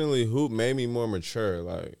 Right? Definitely, hoop made me more mature.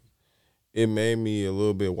 Like, it made me a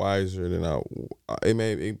little bit wiser than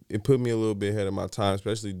it put me a little bit ahead of my time,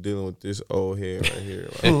 especially dealing with this old head right here.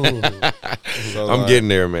 Like, so I'm getting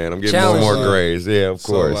there, man. I'm getting more and more grades. Yeah, of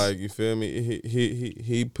course. So, like, you feel me?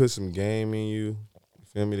 He put some game in you. You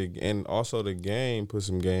feel me? And also the game put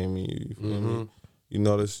some game in you. You feel me? You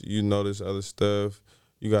notice other stuff.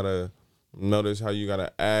 You gotta notice how you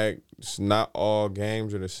gotta act. It's not all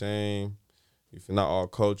games are the same. Not all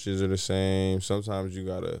coaches are the same. Sometimes you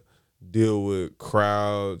gotta deal with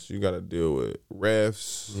crowds. You got to deal with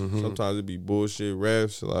refs. Sometimes it be bullshit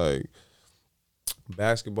refs. Like,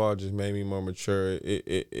 basketball just made me more mature.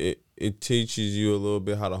 It teaches you a little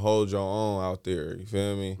bit how to hold your own out there. You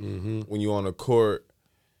feel me? When you on the court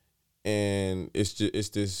and it's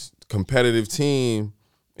this competitive team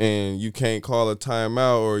and you can't call a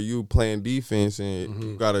timeout or you playing defense and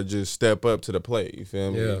you got to just step up to the plate. You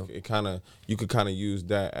feel me? Yeah. You could kind of use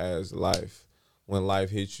that as life. When life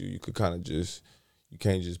hits you, you could kind of you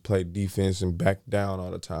can't just play defense and back down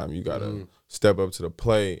all the time. You got to step up to the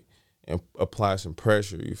plate and apply some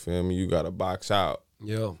pressure. You feel me? You got to box out.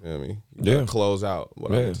 Yeah. You feel me? You Yeah. gotta close out.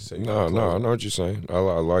 What I Yeah. meant to say. You No, gotta no, close I out. know what you're saying. I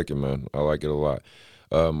like it, man. I like it a lot.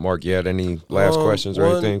 Mark, you had any last Um, questions or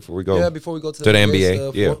anything before we go? Yeah, before we go to the NBA NBA,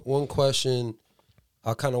 stuff, yeah. One question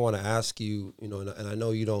I kind of want to ask you, and I know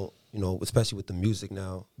you don't, especially with the music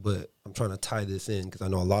now, but I'm trying to tie this in because I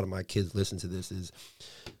know a lot of my kids listen to this, is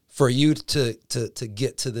for you to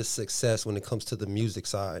get to this success when it comes to the music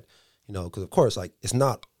side, because of course, like, it's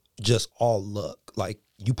not just all luck. Like,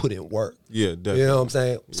 you put in work. Yeah, definitely. You know what I'm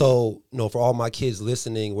saying? Yeah. So, for all my kids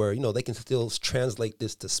listening where, they can still translate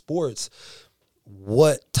this to sports,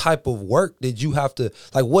 what type of work did you have to,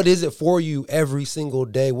 like, what is it for you every single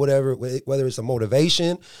day, whether it's a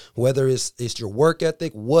motivation, whether it's your work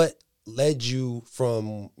ethic, what led you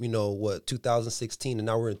from, 2016 and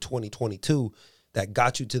now we're in 2022 that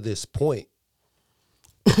got you to this point?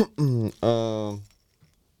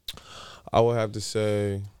 I would have to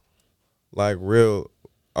say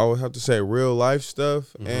real life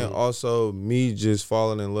stuff, and also me just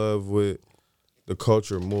falling in love with the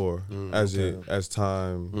culture more as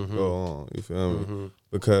time go on. You feel me?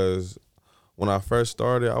 Because when I first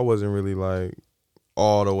started, I wasn't really like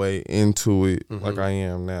all the way into it like I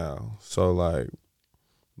am now. So like,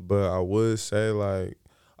 but I would say like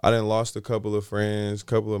I done lost a couple of friends,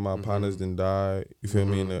 couple of my partners done died. You feel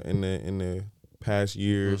me? In the past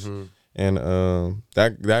years. And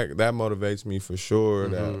that motivates me for sure.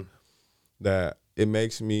 That it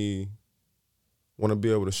makes me want to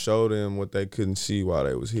be able to show them what they couldn't see while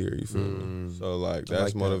they was here. You feel me? So like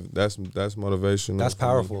that's motivational. That's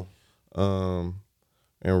powerful.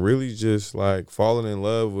 And really just like falling in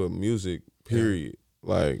love with music. Period.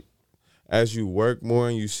 Like as you work more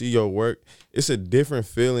and you see your work, it's a different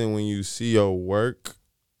feeling when you see your work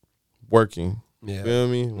working. Yeah. Feel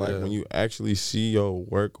me? Like when you actually see your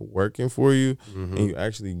work working for you and you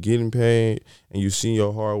actually getting paid and you see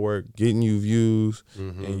your hard work getting you views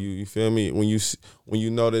and you feel me? When you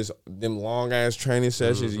notice them long ass training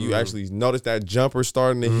sessions, you actually notice that jumper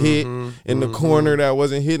starting to hit in the corner that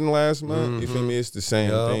wasn't hitting last month. You feel me? It's the same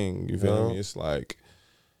thing. You feel me? It's like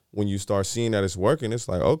when you start seeing that it's working, it's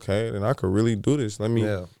like, okay, then I could really do this. Let me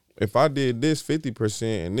if I did this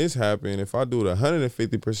 50% and this happened, if I do it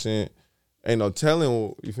 150%, ain't no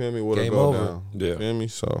telling, you feel me, what'll go down. Yeah. You feel me?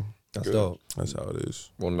 So that's dope. That's how it is.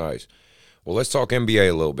 Well, nice. Well, let's talk NBA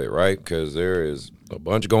a little bit, right? Because there is a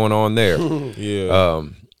bunch going on there. Yeah.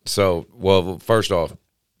 So, well, first off,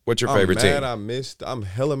 what's your favorite team? I'm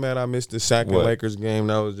hella mad I missed the second Lakers game.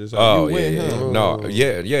 That was just Well,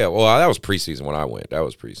 that was preseason when I went. That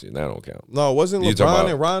was preseason. That don't count. No, wasn't LeBron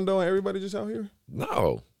and Rondo and everybody just out here?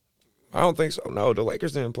 No. I don't think so. No, the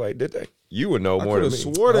Lakers didn't play, did they? You would know more than me.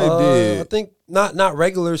 I swore they did. I think not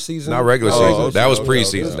regular season. Not regular season. okay, that was okay,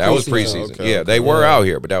 preseason. okay. That was preseason. Okay, yeah, they were out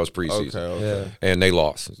here, but that was preseason. Okay. And they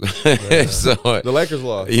lost. So The Lakers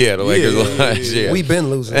lost. Yeah, the Lakers lost. Yeah. We've been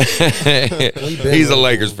losing. He's a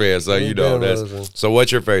Lakers fan, so you know that's. losing. So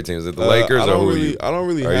what's your favorite team? Is it the Lakers or who you? I don't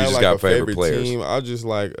really or you have just like got a favorite players? team. I just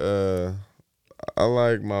like I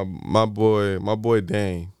like my boy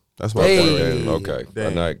Dame. That's my boy right there. Okay,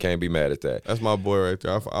 Dame. I can't be mad at that. That's my boy right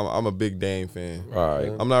there. I'm a big Dame fan. All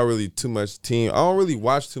right. I'm not really too much team. I don't really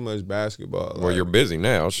watch too much basketball. Well, you're busy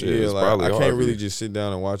now. Shit, Yeah, it's like, probably I hard can't for really you. just sit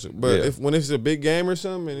down and watch it. But when it's a big game or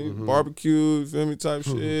something, and barbecue, feel me, type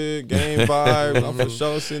shit, game vibes, I'm for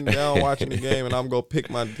sure sitting down watching the game, and I'm gonna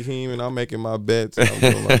pick my team, and I'm making my bets. And I'm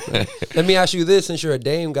doing my thing. Let me ask you this: since you're a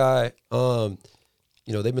Dame guy,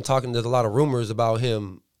 they've been talking. There's a lot of rumors about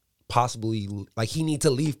him possibly, like, he need to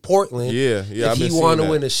leave Portland. Yeah, if he want to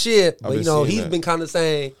win a ship. But he's that. been kind of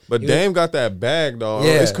saying. But Dame got that bag, though.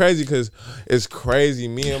 Yeah. It's crazy because it's crazy.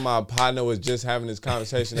 Me and my partner was just having this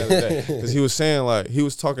conversation the other day because he was saying, like, he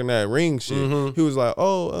was talking that ring shit. He was like,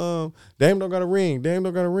 Dame don't got a ring. Dame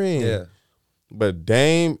don't got a ring. Yeah. But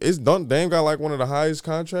Dame got like one of the highest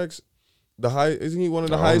contracts. Isn't he one of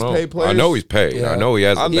the highest paid players? I know he's paid. Yeah. I know he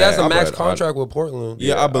has. He has a max but contract with Portland.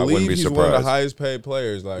 Yeah, I believe wouldn't be he's one of the surprised. highest paid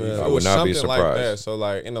players. Like, I it would was not be something like surprised. that. So,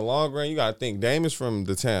 like, in the long run, you gotta think Dame is from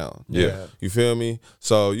the town. Yeah. You feel me?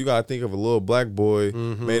 So you gotta think of a little black boy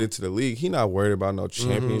made it to the league. He not worried about no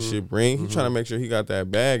championship ring. He trying to make sure he got that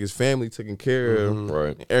bag. His family taken care of.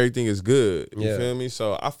 Right. Everything is good. You Yeah. feel me?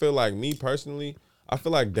 So I feel like me personally, I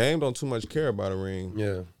feel like Dame don't too much care about a ring.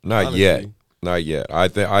 Yeah. Not honestly. yet. Not yet. I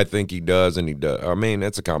think he does, and he does. I mean,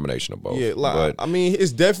 it's a combination of both. Yeah, like, but I mean,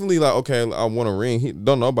 it's definitely like, okay, I want a ring.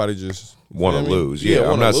 Don't nobody just want to feel me? lose. Yeah, I'm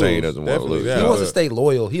wanna not saying he lose. doesn't want to Definitely lose. that. He wants to stay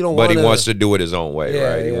loyal. He don't. But he wanna, wants to do it his own way,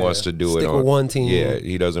 Yeah, right? He yeah. wants to do Stick it on with one team. Yeah,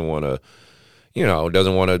 he doesn't want to.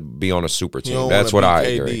 doesn't want to be on a super team. don't That's wanna what be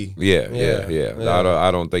I KD. agree. Yeah. Yeah.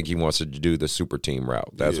 I don't think he wants to do the super team route.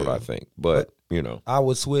 That's what I think. But I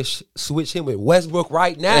would switch him with Westbrook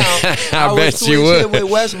right now. I bet switch you would. him with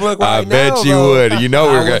Westbrook right I bet now, you bro. would. I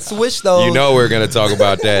We're would switch those. We're gonna talk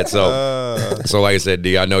about that. So like I said,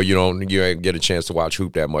 D, I know you ain't get a chance to watch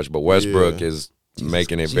hoop that much, but Westbrook is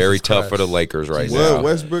making it very tough for the Lakers right now.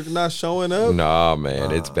 Westbrook not showing up? Nah,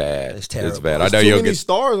 man, it's bad. It's terrible. It's bad. There's I know too you'll many get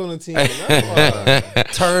stars on the team. That's why.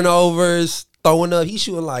 Turnovers, throwing up. He's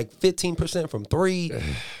shooting like 15% from three.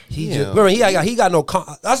 He got no.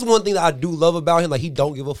 That's one thing that I do love about him. Like, he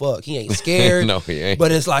don't give a fuck. He ain't scared. No, he ain't.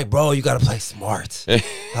 But it's like, bro, you gotta play smart.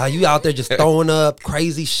 You out there just throwing up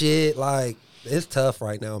crazy shit. Like, it's tough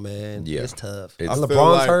right now, man. Yeah. It's tough. It's-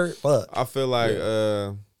 LeBron's hurt. Fuck. I feel like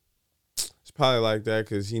it's probably like that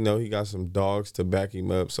because he got some dogs to back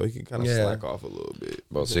him up, so he can kind of slack off a little bit.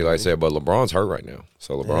 Well, see, like I said, but LeBron's hurt right now.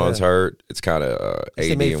 So LeBron's hurt. It's kind of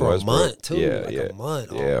They AD made and for Westbrook. a month too. Yeah, like yeah, a month.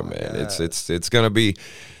 Oh yeah, my man. God. It's gonna be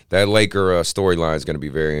that Laker storyline is gonna be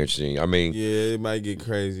very interesting. I mean, Yeah, it might get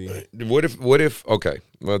crazy. what if? Okay,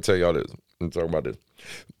 I'll tell y'all this. I'm talking about this.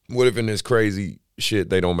 What if in this crazy shit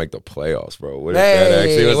they don't make the playoffs, bro? What if that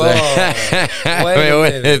actually was that? Wait a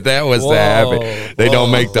What minute. if that was to happen? They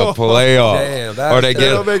don't make the playoffs, Damn, or they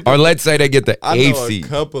get, or let's say they get the I eighth know seed. a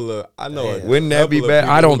couple of. I know. Wouldn't that be bad?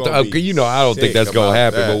 I don't. I don't think that's gonna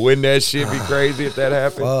happen. But when wouldn't that shit be crazy if that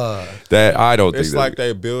happened? Fuck. That I don't it's think. like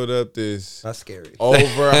they build up this That's scary.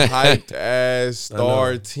 overhyped ass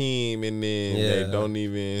star team, and then Yeah. they don't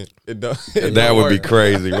even. It don't. that would be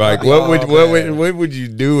crazy. Like, what would you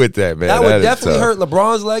do with that, man? That would is definitely tough. hurt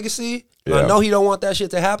LeBron's legacy. Yeah. I know he don't want that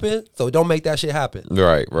shit to happen, so don't make that shit happen.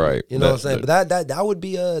 Right. You know what I'm saying? But that would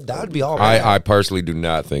be all right. I personally do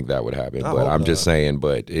not think that would happen, but hope I'm just not. saying.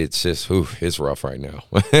 But it's just, it's rough right now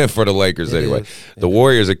for the Lakers It anyway. is. The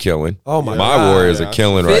Warriors are killing. Oh, my God. Warriors are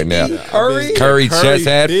killing right 50? now. Curry? Curry just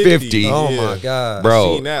had 50. Oh Yeah. my God,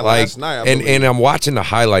 Bro, seen that like, last night, I and believe. I'm watching the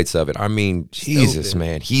highlights of it. I mean, Jesus, Stupid.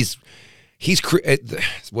 man,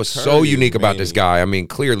 what's so Curry is unique about this mean. guy. I mean,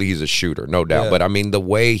 clearly he's a shooter, no doubt. Yeah. But I mean, the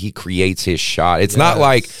way he creates his shot, it's not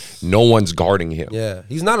like no one's guarding him. Yeah,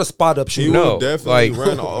 he's not a spot up He shooter. No, will definitely like-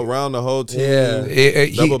 run around the whole team. Yeah.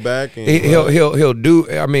 Double back and he'll do.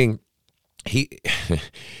 I mean,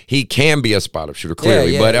 he can be a spot up shooter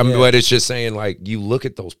clearly, Yeah, yeah, but it's just saying, like, you look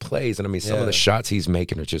at those plays, and I mean, some of Yeah. the shots he's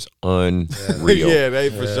making are just unreal. yeah, they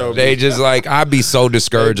for sure. They just like, I'd be so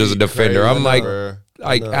discouraged They as a be defender. crazy, I'm like, bro.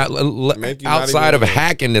 like Make you not outside of even-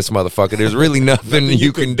 hacking this motherfucker, there's really nothing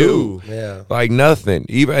you can do. Yeah. Like nothing.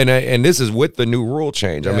 Even and this is with the new rule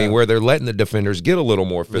change. I Yeah. mean, where they're letting the defenders get a little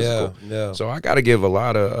more physical. Yeah. So I got to give a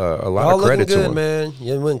lot of Y'all looking credit to good, him. man.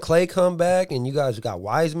 Yeah, when Clay come back and you guys got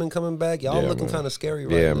Wiseman coming back, y'all Yeah, looking man. kind of scary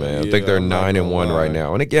right Yeah, now. man. I Yeah, think they're I'm not 9-1 gonna right lie.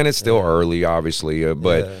 now. And again, it's still early, obviously.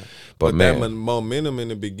 But Yeah. But man, that momentum in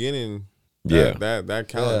the beginning, Yeah. that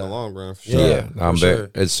counted in the long run for sure. yeah, I'm for bet. sure.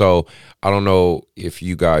 And so I don't know if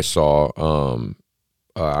you guys saw.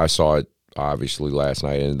 I saw it obviously last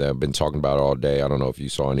night, and I've been talking about it all day. I don't know if you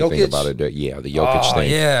saw anything Jokic? about it. Yeah, the Jokic Oh, thing.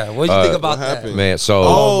 yeah. What do you think about what that? happened? Man, so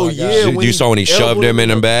Oh, my God. yeah, when you saw when he shoved elbowed him in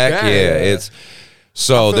the back. back. Yeah, it's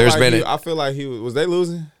so there's been I feel like he was they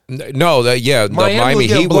losing? no, the Miami Miami was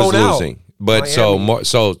getting Heat was blown out. losing, but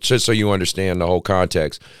so just so you understand the whole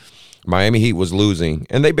context, Miami Heat was losing,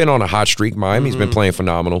 and they've been on a hot streak. Miami's been playing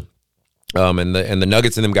phenomenal, and the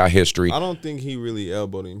Nuggets and them got history. I don't think he really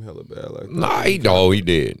elbowed him hella bad like that. Nah, he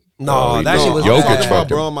did. No, he that did. shit was Jokic bad. fucked about him.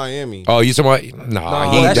 bro in Miami. Oh, you talking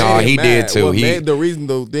about? that shit He did Mad. too. What He made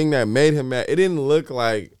the thing that made him mad, it didn't look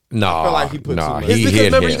like I feel like he put too much. It's he because hit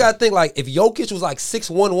remember, him. you got to think like if Jokic was like 6'1",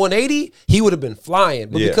 180, he would have been flying.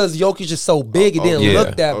 But Yeah. because Jokic is so big, it didn't yeah.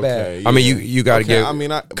 look that bad. I mean, you got to Okay, get. I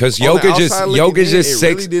mean, because on the Jokic is outside looking in, it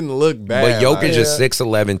really didn't look bad. but Jokic like- is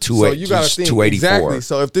 6'11", So you got to think 284. exactly.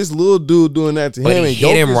 So if this little dude doing that to But him, he and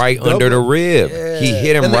hit him Jokic right double- under the rib. Yeah. He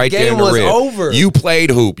hit him And the right there game in the was rib. over. You played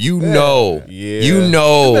hoop. You know. Yeah. You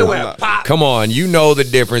know. It went pop. Come on. You know the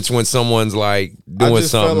difference when someone's like I doing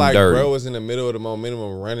just something felt like dirty. bro was in the middle of the momentum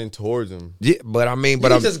and running towards him. Yeah, but I mean, But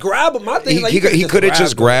but I'm. just grab him. My thing is like, He could have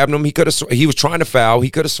just grabbed him. He could have. He was trying to foul. He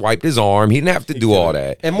could have swiped his arm. He didn't have to do all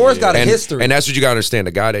that. And Morris got a and, history. and that's what you got to understand.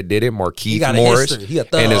 The guy that did it, Marquise got a Morris, history. He a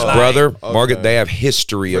thug. and his Like, brother, okay. Margaret, they have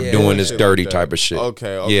history of Yeah. doing this Shit dirty like that. type of shit.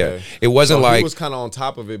 Okay. Yeah, it wasn't So like he was kind of on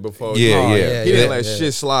top of it before. Yeah, Oh, yeah. yeah. He didn't Yeah. let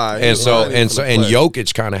shit slide. He and was so ready and for so the and play.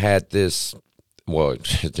 Jokic kind of had this well,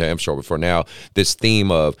 damn sure before now, this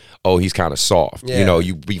theme of, oh, he's kind of soft. Yeah. You know,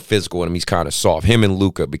 you be physical with him, he's kind of soft. Him and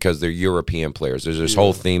Luka, because they're European players. There's this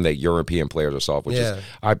whole theme that European players are soft, which is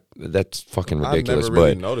that's fucking ridiculous. I've never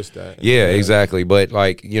really but noticed that. yeah, exactly. But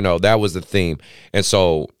like, you know, that was the theme. And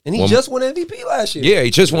so he just won MVP last year. Yeah,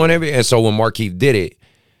 he just won MVP. And so when Markieff did it,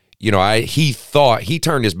 you know, he thought he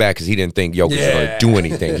turned his back because he didn't think Jokic was going to do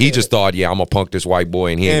anything. He just thought, I'm gonna punk this white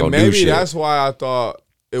boy and he ain't gonna do shit. Maybe that's why I thought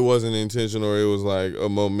it wasn't intentional. It was like a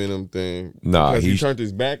momentum thing. Nah, he turned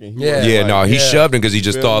his back and he he shoved him because he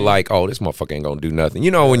just thought like, oh, this motherfucker ain't gonna do nothing.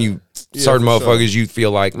 You know, when you certain motherfuckers, you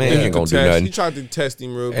feel like, man, he ain't gonna do nothing. He tried to test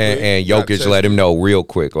him real quick, and Jokic let him know real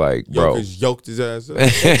quick, like, bro, Jokic yoked his ass up.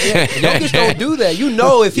 Jokic don't do that. You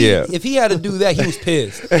know, if he had to do that, he was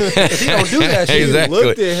pissed. If he don't do that shit, Exactly. He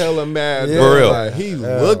looked at hella mad. For real. Like, he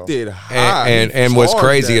looked at high. And what's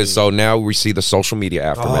crazy is, so now we see the social media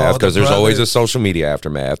aftermath, because there's always a social media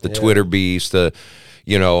aftermath. The Twitter beefs, the,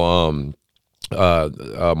 you know,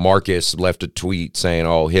 Marcus left a tweet saying,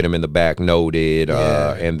 "Oh, hit him in the back, noted,"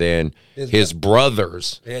 and then his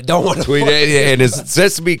brothers don't want to tweet. And it's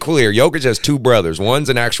just to be clear, Jokic has two brothers. One's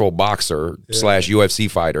an actual boxer / UFC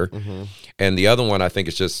fighter, and the other one I think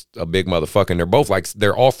is just a big motherfucker. And they're both like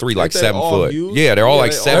they're all three like 7 foot. Huge? Yeah, they're all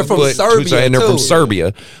like 7 foot. And they're from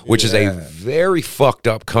Serbia, which is a very fucked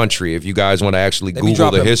up country. If you guys want to actually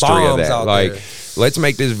Google the history of that, like, let's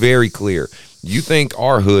make this very clear. You think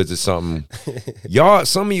our hoods is something, y'all,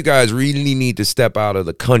 some of you guys really need to step out of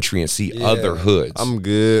the country and see other hoods. I'm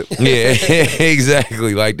good. Yeah,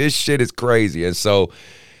 exactly. Like, this shit is crazy. And so,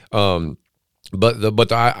 but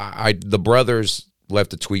the brothers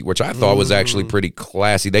left a tweet, which I thought was actually pretty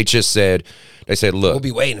classy. They said, look, we'll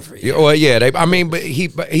be waiting for you. Well, yeah, they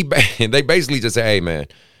basically just said, hey, man,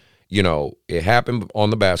 you know, it happened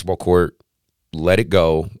on the basketball court. Let it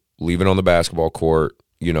go. Leave it on the basketball court.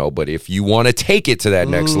 You know, but if you want to take it to that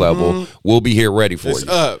next level, we'll be here ready for you.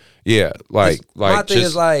 Up. Yeah, like my thing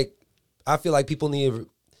is, like, I feel like people need.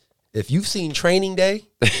 If you've seen Training Day,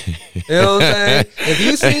 you know what I'm saying. If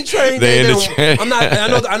you've seen Training Day, then I'm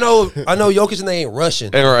not. I know. Jokic and they ain't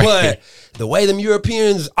Russian, right. But the way them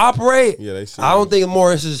Europeans operate, I don't think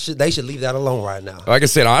Morris they should leave that alone right now. Like I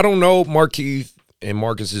said, I don't know Markieff and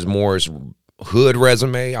Marcus's Morris hood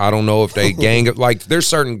resume. I don't know if they gang like there's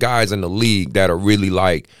certain guys in the league that are really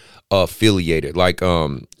like affiliated, like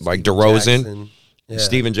DeRozan,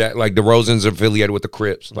 Steven Jackson, like DeRozan's affiliated with the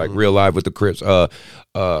Crips, like real live with the Crips.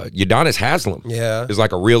 Udonis Haslem, is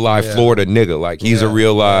like a real live Florida nigga, like he's a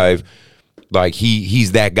real live, like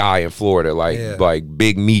he's that guy in Florida, like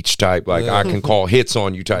Big Meech type, like I can call hits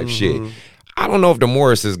on you type shit. I don't know if the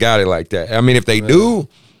Morrises got it like that. I mean, if they do,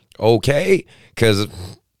 okay, because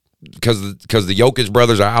the Jokic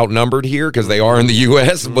brothers are outnumbered here because they are in the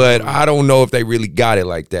U.S., but I don't know if they really got it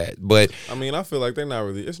like that. But I mean, I feel like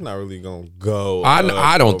it's not really gonna go.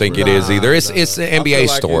 I don't think it is either. It's an NBA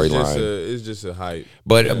storyline. It's just a hype.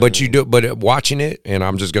 But watching it, and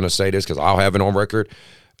I'm just gonna say this because I'll have it on record.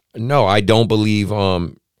 No, I don't believe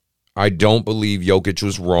Jokic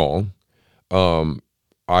was wrong.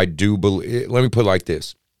 I do believe. Let me put it like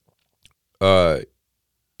this.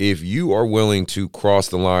 If you are willing to cross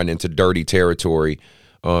the line into dirty territory,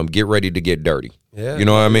 get ready to get dirty. Yeah, you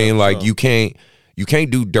know what I mean? Like you can't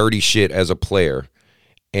do dirty shit as a player,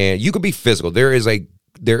 and you could be physical. There is a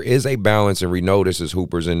balance, and we know this as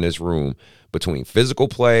hoopers in this room, between physical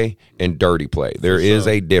play and dirty play. There is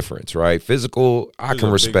a difference, right? Physical, I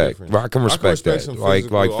can respect that.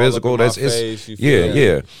 Like physical, that's a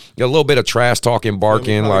little bit of trash talking,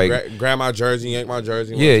 barking, like grab my jersey, yank my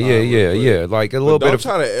jersey. Yeah. Like a little bit of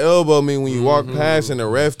try to elbow me when you walk past and the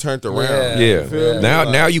ref turned around.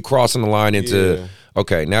 Now you crossing the line into.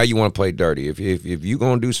 Okay, now you want to play dirty. If you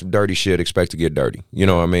gonna do some dirty shit, expect to get dirty. You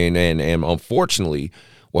know what I mean? And unfortunately,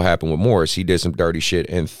 what happened with Morris, he did some dirty shit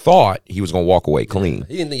and thought he was gonna walk away clean.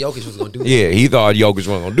 He didn't think Jokic was gonna do. Yeah, he thought Jokic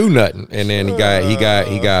wasn't gonna do nothing, and then he got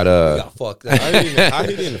fucked up. How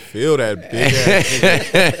he didn't feel that big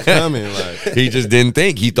ass coming? Like he just didn't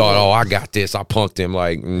think. He thought, oh, I got this. I punked him.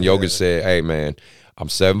 Like, and Jokic said, hey man, I'm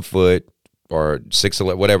 7 foot or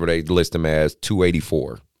 6'11", whatever they list him as,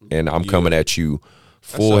 284, and I'm coming at you.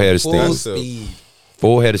 Full head of steam.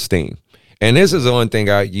 Full head of steam. And this is the one thing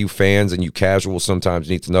you fans and you casuals sometimes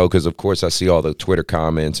need to know, because, of course, I see all the Twitter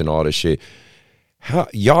comments and all this shit.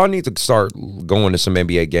 Y'all need to start going to some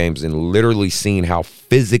NBA games and literally seeing how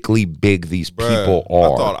physically big these people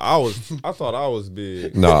are. I thought I was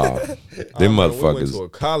big. Nah, them motherfuckers. We went to a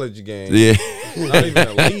college game. Yeah. Not even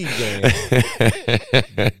a league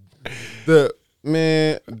game.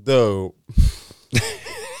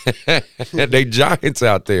 They giants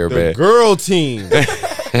out there, man. The girl team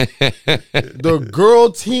The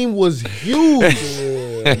girl team was huge,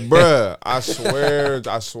 bruh. I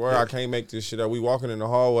swear, I can't make this shit up. We walking in the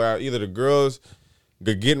hallway, either the girls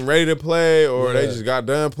getting ready to play or they just got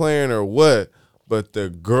done playing or what. But the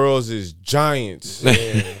girls is giants.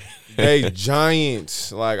 They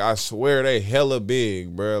giants. Like, I swear they hella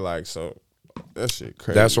big, bruh. Like, so that shit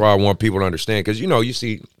crazy. That's why I want people to understand, because, you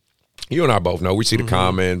see, you and I both know, we see the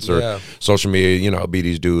comments or social media, be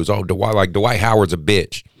these dudes, Dwight Howard's a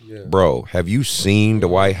bitch. Yeah. Bro, have you seen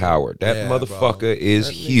Dwight Howard? That motherfucker is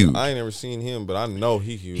huge. I ain't never seen him, but I know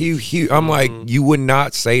he huge. He huge. I'm like, you would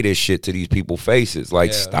not say this shit to these people's faces.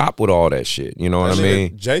 Like, stop with all that shit. You know what I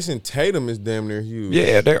mean? Jason Tatum is damn near huge.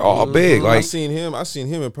 Yeah, they're all big. Like, I seen him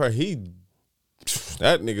in person.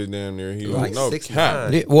 That nigga's damn near huge. Like no 6'9".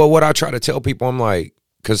 cap. Yeah, well, what I try to tell people, I'm like,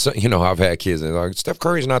 because, I've had kids, and like, Steph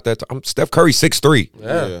Curry's not that Steph Curry's 6'3".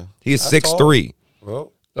 Yeah. He is 6'3".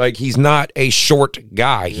 Well, like, he's not a short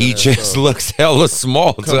guy. He just looks hella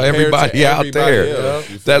small to everybody out there.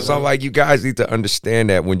 Else, That's all. Like, you guys need to understand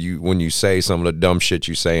that when you say some of the dumb shit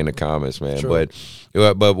you say in the comments, man. True.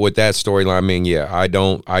 But with that storyline, I mean, I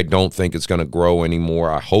don't think it's gonna grow anymore.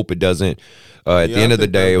 I hope it doesn't. At the end of the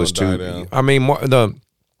day, it was too. I mean,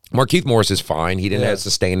 Markieff Morris is fine. He didn't have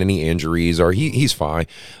sustain any injuries, or he's fine.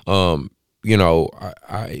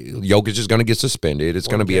 Jokic is going to get suspended. It's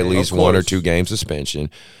going to be at least 1 or 2 game suspension.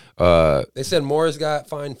 They said Morris got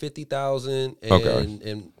fined $50,000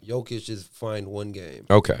 and Jokic is fined 1 game.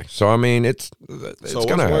 Okay, so I mean it's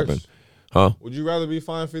going to happen, huh? Would you rather be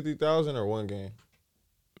fined $50,000 or 1 game?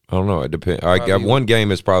 I don't know. It depends. I got 1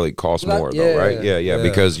 game is probably cost more though, right? Yeah,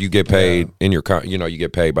 because you get paid in your you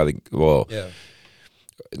get paid by the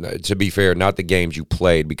to be fair, not the games you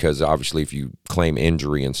played, because obviously if you claim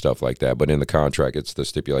injury and stuff like that, but in the contract, it's the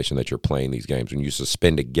stipulation that you're playing these games. When you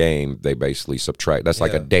suspend a game, they basically subtract. That's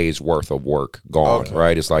like a day's worth of work gone,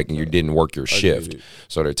 right? It's like you didn't work your shift,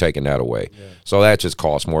 so they're taking that away. Yeah. So that just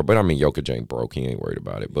costs more. But I mean, Jokic ain't broke. He ain't worried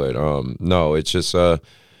about it. But no, it's just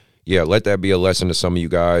let that be a lesson to some of you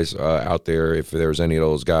guys out there. If there's any of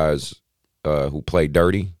those guys who play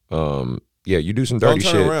dirty, you do some dirty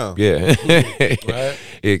shit. Around. Yeah. Right?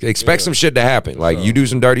 Expect some shit to happen. Like, you do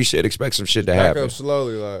some dirty shit, expect some shit to happen. Back up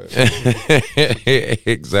slowly, like.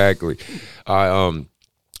 Exactly. I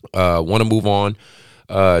want to move on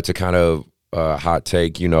to kind of hot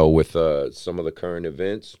take, with some of the current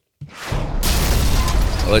events.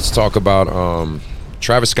 Let's talk about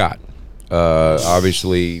Travis Scott.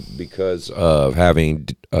 Obviously, because of having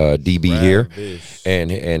DB here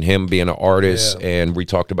and him being an artist, and we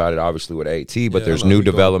talked about it obviously with AT, but there's new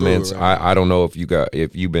developments. I don't know if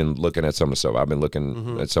you've been looking at some of the stuff. I've been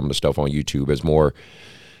looking at some of the stuff on YouTube as more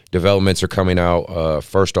developments are coming out.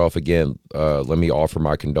 First off, again, let me offer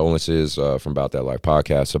my condolences from About That Life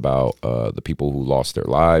podcast about the people who lost their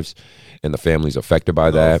lives and the families affected by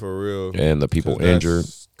that, for real, and the people injured.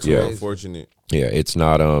 Unfortunate. Yeah, it's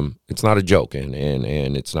not a joke, and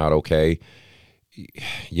it's not okay.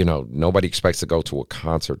 Nobody expects to go to a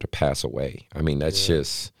concert to pass away. I mean, that's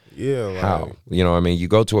just how. I mean, you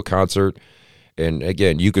go to a concert, and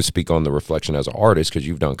again, you could speak on the reflection as an artist because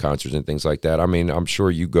you've done concerts and things like that. I mean, I'm sure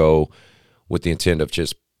you go with the intent of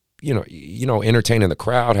just entertaining the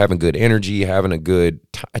crowd, having good energy, having a good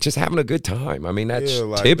time. I mean, that's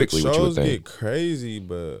typically what you would think. Get crazy,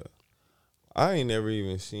 but I ain't never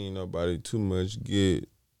even seen nobody too much get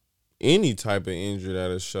any type of injured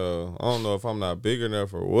at a show. I don't know if I'm not big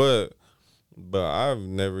enough or what, but I've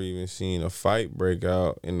never even seen a fight break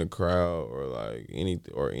out in the crowd or like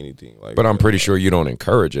anything like. But I'm pretty sure you don't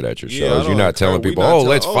encourage it at your shows. You're not telling people,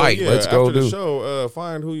 let's fight, let's go after do. The show,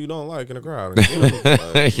 find who you don't like in the crowd. That's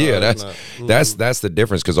the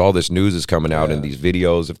difference, because all this news is coming out and these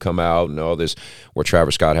videos have come out and all this where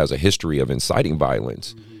Travis Scott has a history of inciting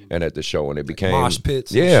violence. And at the show, and it became mosh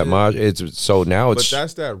pits. Yeah, so now it's. But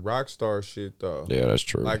that's that rock star shit, though. Yeah, that's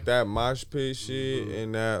true. Like that mosh pit shit,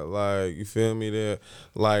 and that, like, you feel me? That,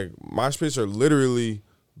 like, mosh pits are literally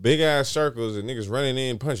big ass circles and niggas running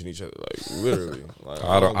in punching each other, like, literally. Like,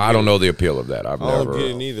 I don't know the appeal of that. I don't get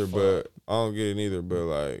it neither, but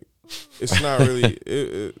like, it's not really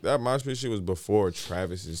that mosh pit shit was before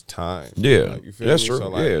Travis's time. Yeah, like, you feel that's me? true. So,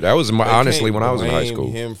 like, that was honestly when I was in high school.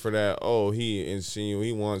 Him for that.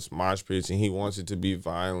 He wants mosh pits and he wants it to be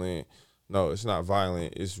violent. No, it's not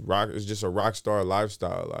violent. It's just a rock star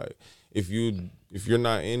lifestyle. Like, if you're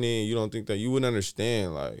not in it, you don't think that, you wouldn't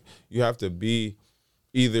understand. Like, you have to be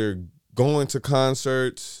either going to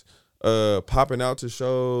concerts, popping out to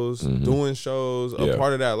shows, doing shows, a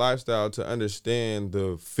part of that lifestyle to understand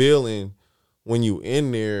the feeling when you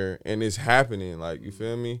in there and it's happening. Like, you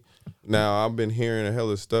feel me? Now I've been hearing a hell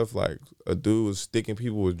of stuff like a dude was sticking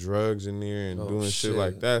people with drugs in there and doing shit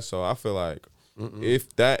like that. So I feel like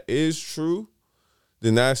if that is true,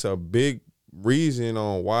 then that's a big reason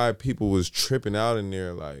on why people was tripping out in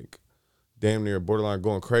there, like damn near borderline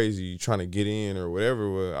going crazy, trying to get in or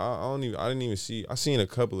whatever. I didn't even see. I seen a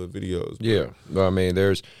couple of videos. Yeah, I mean,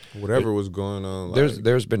 there's whatever was going on.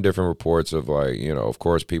 There's been different reports of like, you know, of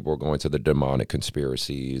course, people are going to the demonic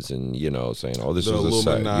conspiracies and, you know, saying, oh, this was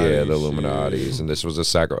the Illuminatis, and this was a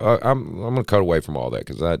sacrifice. I'm gonna cut away from all that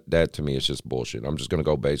because that to me is just bullshit. I'm just gonna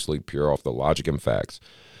go basically pure off the logic and facts.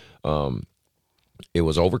 It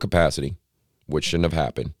was overcapacity, which shouldn't have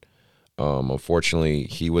happened. Unfortunately,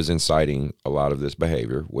 he was inciting a lot of this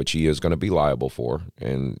behavior, which he is going to be liable for.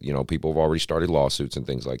 And, you know, people have already started lawsuits and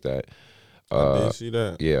things like that. I did see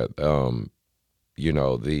that. Yeah. You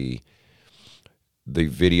know, the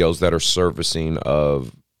videos that are surfacing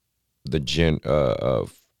of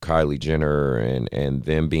of Kylie Jenner and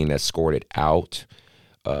them being escorted out,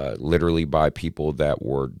 literally by people that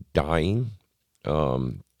were dying,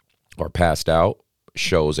 or passed out,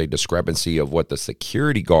 shows a discrepancy of what the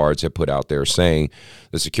security guards had put out there, saying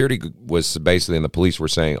the security was basically, and the police were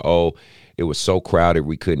saying, oh, it was so crowded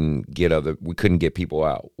we couldn't get people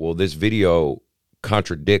out. Well, this video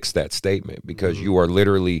contradicts that statement because you are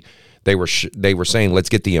literally, they were saying, let's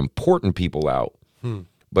get the important people out.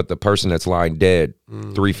 But the person that's lying dead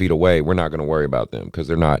 3 feet away, we're not going to worry about them because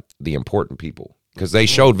they're not the important people. Because they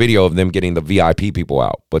showed video of them getting the VIP people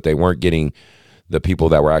out, but they weren't getting the people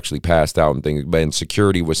that were actually passed out and things. But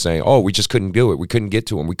security was saying, oh, we just couldn't do it. We couldn't get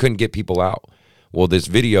to them. We couldn't get people out. Well, this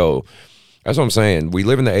video, that's what I'm saying. We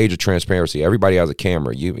live in the age of transparency. Everybody has a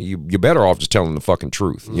camera. You're better off just telling the fucking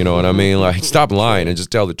truth. You know what I mean? Like, stop lying and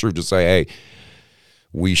just tell the truth. Just say, hey,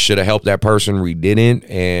 we should have helped that person. We didn't.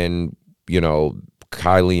 And, you know,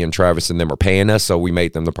 Kylie and Travis and them are paying us, so we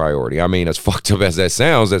made them the priority. I mean, as fucked up as that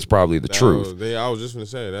sounds, that's probably the truth. I was just gonna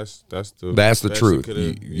say that's the truth.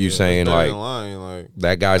 You saying like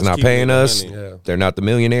that guy's not paying us. Yeah. They're not the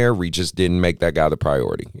millionaire. We just didn't make that guy the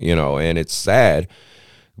priority. You know, and it's sad,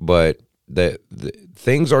 but the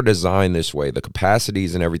things are designed this way. The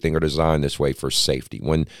capacities and everything are designed this way for safety.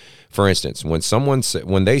 When, for instance,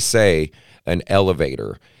 when they say an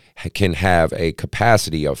elevator can have a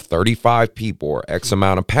capacity of 35 people or X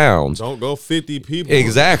amount of pounds. Don't go 50 people.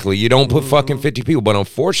 Exactly. You don't put fucking 50 people. But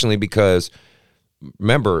unfortunately, because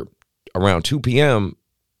remember, around 2 p.m.,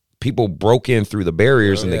 people broke in through the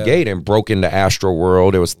barriers in the gate and broke into Astro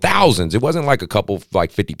World. It was thousands. It wasn't like a couple,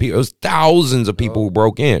 like 50 people. It was thousands of people who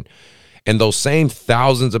broke in. And those same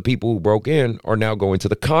thousands of people who broke in are now going to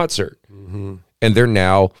the concert. And they're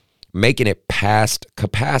now making it past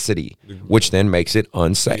capacity, which then makes it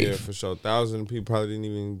unsafe. Yeah, for sure. 1,000 people probably didn't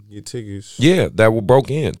even get tickets. Yeah, that were broke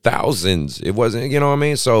in. Thousands. It wasn't, you know what I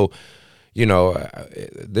mean? So, you know,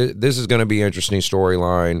 this is going to be an interesting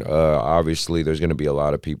storyline. Obviously, there's going to be a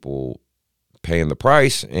lot of people paying the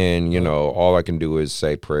price. And, you know, all I can do is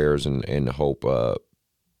say prayers and hope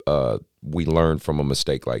we learn from a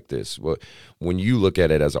mistake like this. When you look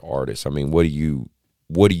at it as an artist, I mean, what do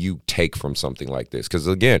you take from something like this? Because,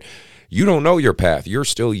 again, you don't know your path. You're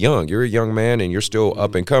still young. You're a young man, and you're still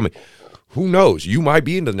up and coming. Who knows? You might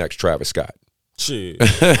be in the next Travis Scott. Shit.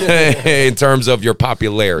 In terms of your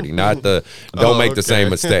popularity, not don't make the same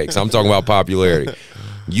mistakes. I'm talking about popularity.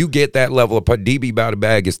 You get that level of DB Bow the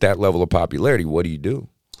Bag gets that level of popularity. What do you do?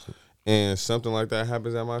 And something like that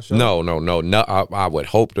happens at my show? No. I would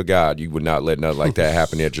hope to God you would not let nothing like that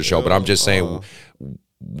happen at your show. But I'm just saying.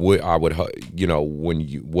 What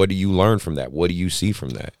do you learn from that? What do you see from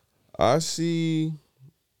that? I see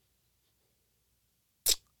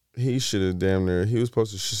he should have damn near. He was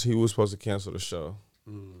supposed to cancel the show.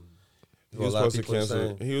 He was supposed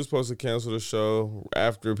to cancel the show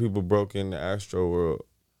after people broke into Astro World.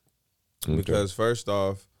 Okay. Because first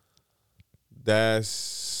off,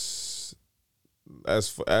 that's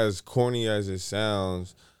as corny as it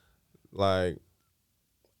sounds, like,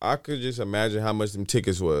 I could just imagine how much them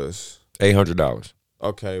tickets was. $800.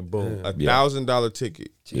 Okay, boom. $1,000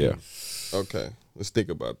 ticket. Yeah. Okay, let's think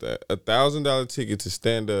about that. $1,000 ticket to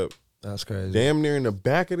stand up. That's crazy. Damn near in the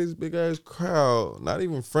back of this big ass crowd, not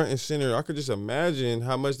even front and center. I could just imagine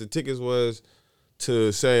how much the tickets was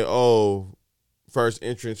to say, oh, first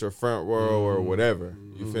entrance or front row or whatever.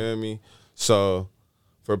 You feel me? So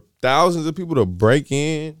for thousands of people to break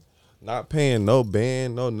in, not paying no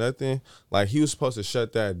band, no nothing. Like, he was supposed to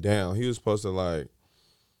shut that down. He was supposed to, like,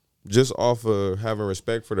 just off of having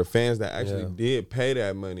respect for the fans that actually did pay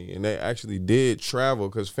that money and they actually did travel,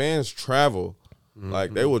 because fans travel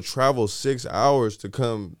Like they will travel 6 hours to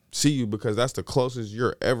come see you because that's the closest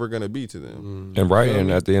you're ever gonna be to them. And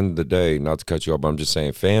and at the end of the day, not to cut you off, but I'm just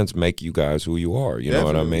saying fans make you guys who you are. You know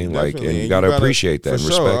what I mean? Like, and you gotta appreciate that and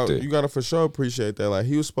respect it. You gotta for sure appreciate that. Like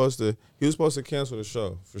he was supposed to cancel the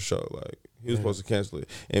show for sure. Like he was supposed to cancel it.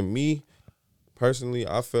 And me personally,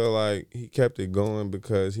 I feel like he kept it going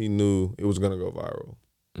because he knew it was gonna go viral.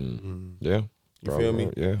 Yeah. You feel me?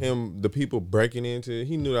 Yeah. The people breaking into it,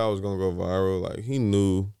 he knew that was gonna go viral. Like he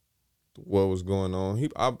knew what was going on.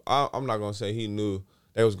 I'm not gonna say he knew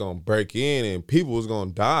they was gonna break in and people was gonna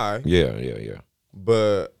die. Yeah.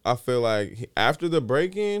 But I feel like after the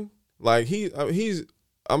break in, like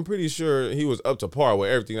I'm pretty sure he was up to par with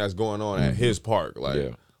everything that's going on at his park.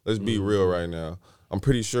 Like, let's be real right now. I'm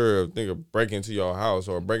pretty sure if nigga break into your house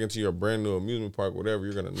or break into your brand new amusement park, whatever,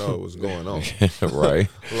 you're gonna know what's going on. Right.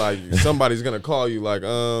 Like somebody's gonna call you like,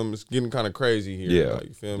 it's getting kind of crazy here. Yeah. Like,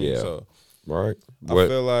 you feel me? Yeah. So Right. I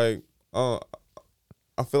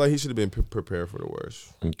feel like he should have been prepared for the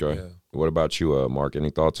worst. Okay. Yeah. What about you, Mark?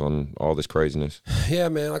 Any thoughts on all this craziness? Yeah,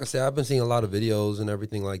 man. Like I said, I've been seeing a lot of videos and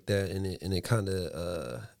everything like that, and it kind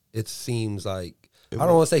of it seems like I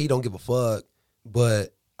don't want to say he don't give a fuck,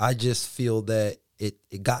 but I just feel that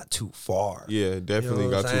it got too far. Yeah, definitely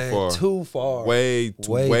You know what got I'm too saying? far. Too far.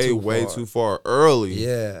 Way too far early.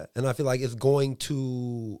 Yeah, and I feel like it's going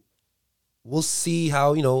to. We'll see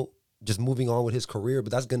how just moving on with his career,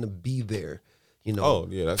 but that's going to be there. Oh,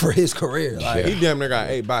 yeah, that's for his career. Like, he damn near got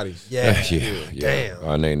 8 bodies. yeah, Yeah. damn.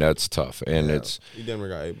 I mean, that's tough, and it's. He damn near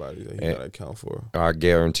got 8 bodies that he got to account for. I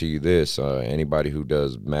guarantee you this: anybody who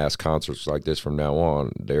does mass concerts like this from now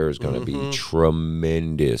on, there is going to be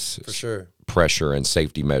tremendous For sure. pressure and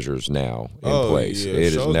safety measures now in place. Yeah. It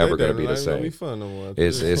is Shows never they going to be the damn near not gonna be same. fun no more.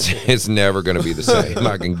 It's never going to be the same.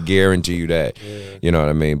 I can guarantee you that. You know what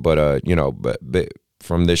I mean? But but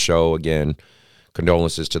from this show again,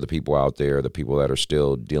 condolences to the people out there, the people that are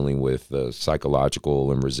still dealing with the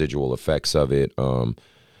psychological and residual effects of it.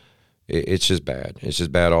 It's just bad. It's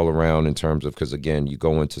just bad all around in terms of, because again, you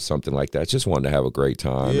go into something like that, just wanting to have a great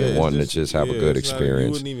time and wanting to just have a good experience.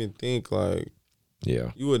 You wouldn't even think like.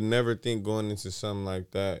 Yeah. You would never think going into something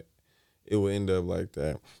like that, it would end up like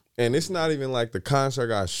that. And it's not even like the concert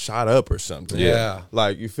got shot up or something. Yeah.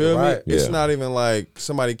 Like, you feel Right. me? It's Yeah. not even like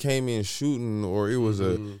somebody came in shooting or it was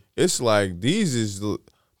it's like these is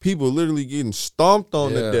people literally getting stomped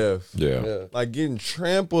on to death. Yeah. Like getting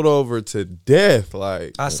trampled over to death.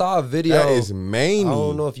 Like, I saw a video. that is many. I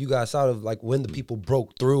don't know if you guys saw it, like when the people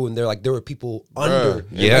broke through and there were people under.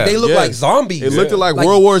 Yeah. Like, they looked like zombies. It looked like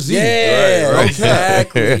World War Z. Yeah, Right.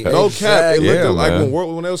 exactly. No cap. It Yeah, looked like man.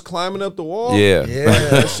 when they was climbing up the wall. Yeah.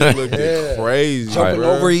 That shit looked crazy. Jumping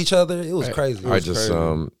bro. over each other. It was crazy. I just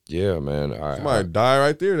crazy. yeah, man. Somebody died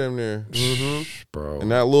right there, damn near. Bro. And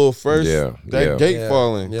that little first, Yeah, that yeah. gate Yeah.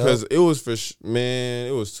 falling. Yep. Because it was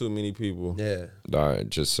it was too many people. Yeah.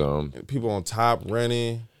 Just People on top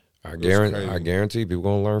running. I crazy. guarantee people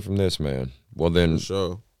gonna learn from this, man. Well then, For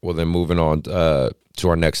sure. moving on to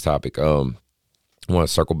our next topic. I want to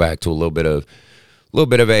circle back to a little bit of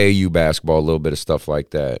AAU basketball, a little bit of stuff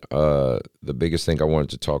like that. The biggest thing I wanted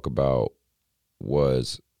to talk about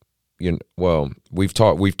was, we've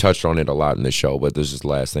touched on it a lot in this show, but this is the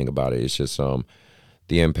last thing about it. It's just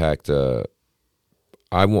the impact.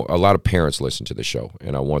 I want a lot of parents listen to the show,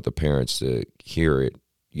 and I want the parents to hear it,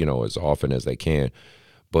 as often as they can.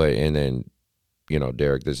 But and then,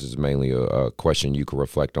 Derek, this is mainly a question you can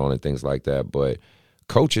reflect on and things like that. But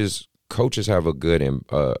coaches have a good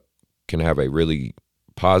can have a really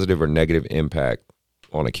positive or negative impact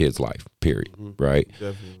on a kid's life. Period. Right.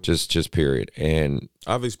 Definitely. Just period. And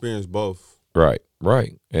I've experienced both. right.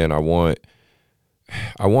 And I want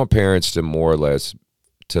parents to more or less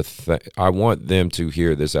I want them to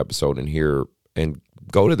hear this episode and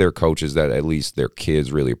go to their coaches that at least their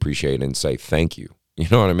kids really appreciate and say thank you. You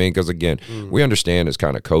know what I mean? Because again, we understand as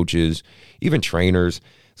kind of coaches, even trainers,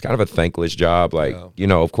 it's kind of a thankless job. Like,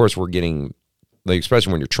 of course we're getting, like,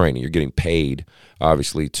 especially when you're training, you're getting paid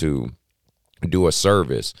obviously to do a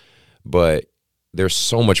service, but there's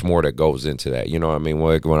so much more that goes into that. You know what I mean?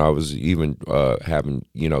 Like when I was even having,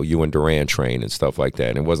 you and Duran train and stuff like that.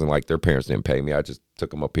 And it wasn't like their parents didn't pay me. I just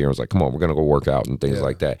took them up here and was like, come on, we're going to go work out and things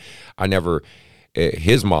like that.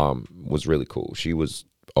 His mom was really cool. She was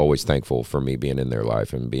always thankful for me being in their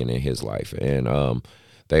life and being in his life. And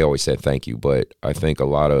they always said thank you. But I think a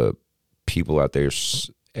lot of people out there,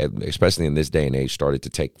 especially in this day and age, started to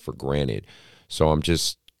take for granted. So I'm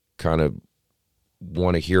just kind of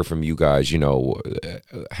want to hear from you guys,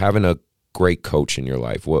 having a great coach in your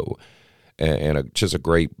life, just a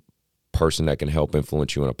great person that can help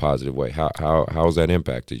influence you in a positive way? How has that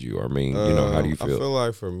impacted you? I mean, how do you feel? I feel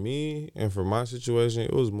like for me and for my situation,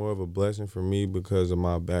 it was more of a blessing for me because of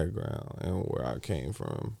my background and where I came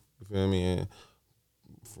from. You feel me? And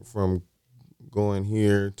from going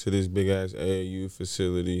here to this big ass AAU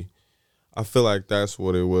facility, I feel like that's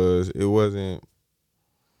what it was. It wasn't,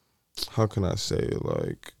 how can I say it,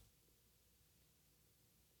 like,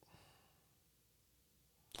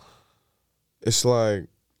 it's like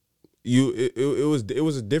it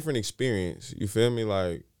was a different experience. You feel me?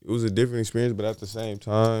 Like, it was a different experience, but at the same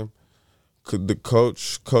time, the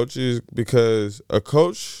coaches, because a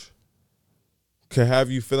coach can have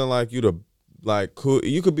you feeling like you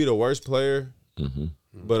could be the worst player,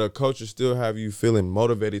 but a coach will still have you feeling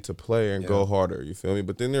motivated to play and go harder. You feel me?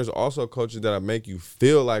 But then there's also coaches that make you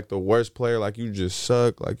feel like the worst player, like you just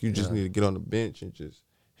suck, like you just need to get on the bench and just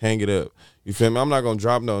hang it up. You feel me? I'm not gonna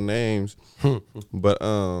drop no names, but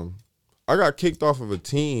I got kicked off of a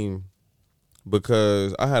team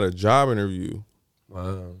because I had a job interview.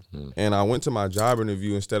 Wow. And I went to my job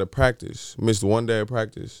interview instead of practice. Missed one day of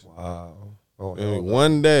practice. Wow. Oh, And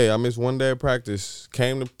one day, I missed one day of practice.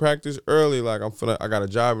 Came to practice early, like I got a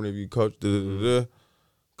job interview, coach.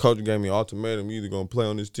 Coach gave me an ultimatum: you either gonna play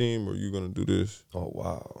on this team or you gonna do this. Oh,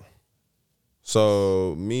 wow.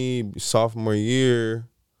 So me, sophomore year,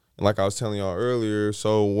 and like I was telling y'all earlier,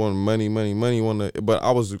 so want money. But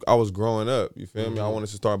I was growing up. You feel me? I wanted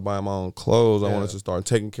to start buying my own clothes. I wanted to start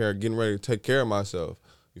getting ready to take care of myself.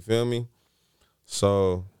 You feel me?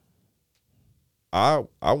 So I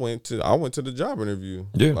went to the job interview.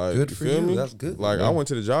 Yeah, like, good for feel you. me? That's good. Like, I went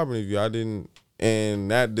to the job interview. I didn't,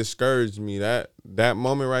 and that discouraged me. That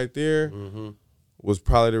moment right there was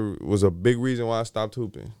probably a big reason why I stopped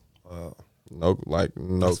hooping. Wow. No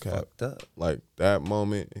That's cap. fucked up. Like, that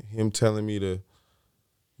moment, him telling me to,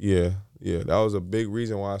 that was a big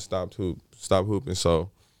reason why I stopped hooping.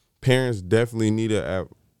 So parents definitely need to,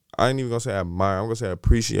 I ain't even gonna say admire, I'm gonna say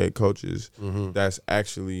appreciate coaches that's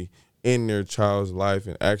actually in their child's life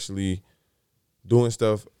and actually doing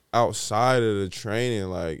stuff outside of the training.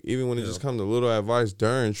 Like, even when it just comes to little advice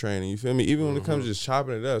during training, you feel me? Even when it comes to just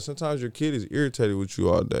chopping it up, sometimes your kid is irritated with you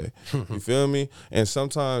all day. You feel me? And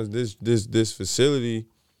sometimes this facility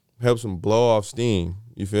helps them blow off steam.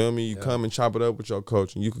 You feel me? You come and chop it up with your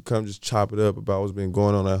coach, and you could come just chop it up about what's been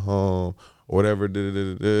going on at home or whatever,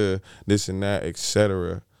 this and that,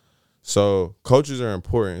 etc. So coaches are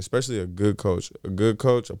important, especially a good coach,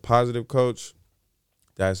 a positive coach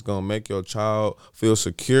that's going to make your child feel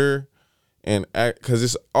secure and act, because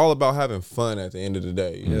it's all about having fun at the end of the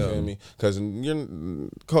day. You feel me? Because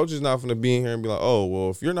coach is not going to be in here and be like, oh, well,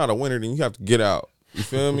 if you're not a winner, then you have to get out. You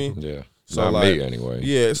feel me? Yeah. So, not like, me anyway.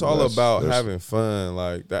 Yeah, it's all about having fun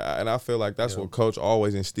like that. And I feel like that's what coach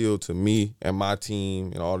always instilled to me and my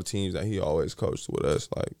team and all the teams that he always coached with us.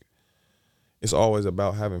 Like, it's always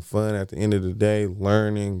about having fun at the end of the day,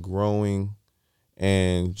 learning, growing,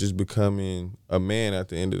 and just becoming a man at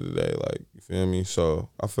the end of the day. Like, you feel me? So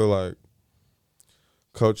I feel like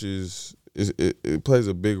coaches, it plays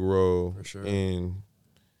a big role in.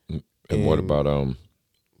 And what about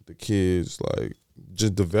the kids, like,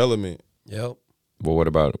 just development? Yep. Well,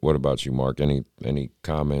 what about you, Mark? Any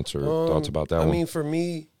comments or thoughts about that one? I mean, for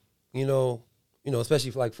me,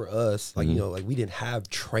 especially for us, like, like we didn't have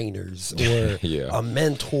trainers or a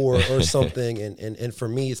mentor or something. And for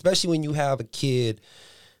me, especially when you have a kid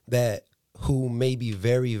who may be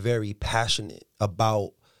very, very passionate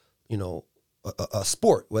about, a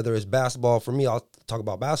sport, whether it's basketball. For me, I'll talk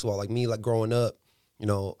about basketball. Like me, like growing up,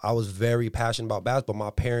 I was very passionate about basketball.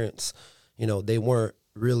 My parents, they weren't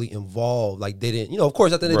really involved. Like, they didn't, of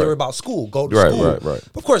course, at the end they were about school, go to school. Right.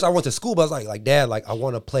 Of course, I went to school, but I was like, Dad, like, I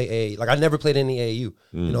want to play I never played any AAU. You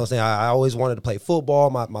know what I'm saying? I always wanted to play football.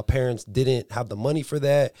 My parents didn't have the money for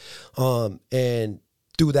that. And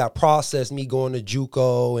through that process, me going to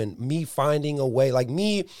JUCO and me finding a way, like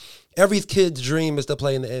every kid's dream is to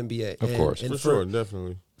play in the NBA. Of course. For sure,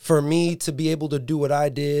 definitely. For me to be able to do what I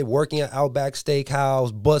did, working at Outback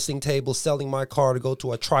Steakhouse, bussing tables, selling my car to go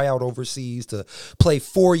to a tryout overseas, to play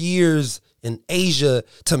 4 years in Asia,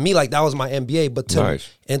 to me, like, that was my MBA. But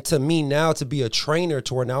to me now, to be a trainer,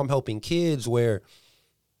 to where now I'm helping kids, where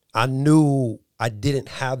I knew I didn't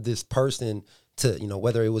have this person to,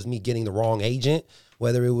 whether it was me getting the wrong agent,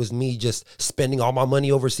 whether it was me just spending all my money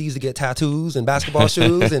overseas to get tattoos and basketball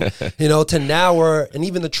shoes, and to now and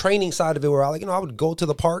even the training side of it, where I would go to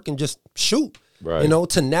the park and just shoot,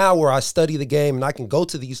 to now where I study the game and I can go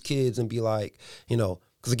to these kids and be like,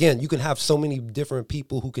 because again, you can have so many different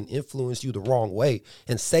people who can influence you the wrong way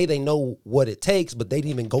and say they know what it takes, but they didn't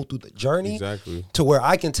even go through the journey. Exactly. To where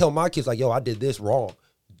I can tell my kids, like, yo, I did this wrong.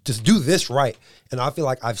 just do this right. And I feel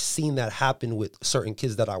like I've seen that happen with certain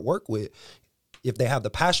kids that I work with. If they have the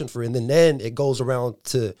passion for it, and then it goes around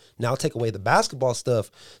to now take away the basketball stuff.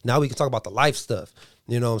 Now we can talk about the life stuff.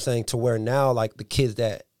 You know what I'm saying? To where now, like, the kids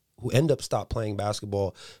who end up stop playing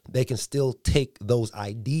basketball, they can still take those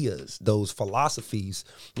ideas, those philosophies,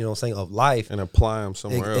 you know what I'm saying, of life. And apply them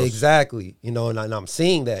somewhere else. Exactly. You know, and I'm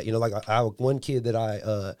seeing that. You know, like I one kid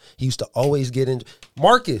that he used to always get in.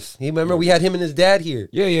 Marcus. You remember we had him and his dad here.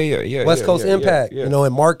 Yeah. West Coast Impact. Yeah. You know,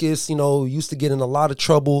 and Marcus, you know, used to get in a lot of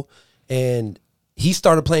trouble. And he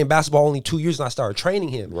started playing basketball only 2 years, and I started training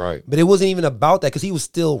him. Right. But it wasn't even about that because he was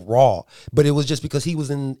still raw. But it was just because he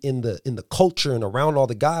was in the culture and around all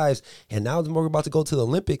the guys. And now we're about to go to the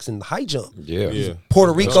Olympics and the high jump. Yeah.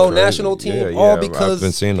 Puerto Rico national team. All because I've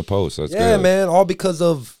been seeing the posts. That's good. Man. All because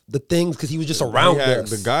of the things, because he was just around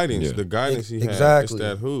us. The guidance he had. Exactly. It's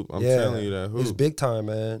that hoop. I'm telling you, that hoop. It's big time,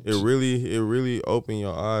 man. It really opened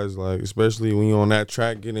your eyes, like, especially when you're on that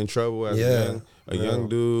track getting in trouble as a young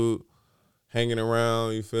dude. Hanging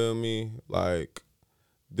around, you feel me? Like,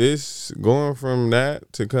 this, going from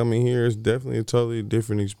that to coming here is definitely a totally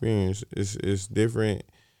different experience. It's different.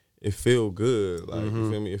 It feel good. Like,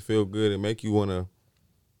 you feel me? It feel good. It make you want to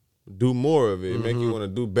do more of it. It make you want to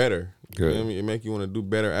do better. Good. You feel me? It make you want to do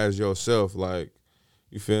better as yourself. Like,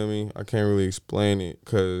 you feel me? I can't really explain it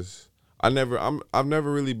because I've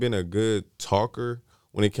never really been a good talker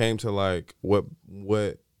when it came to, like, what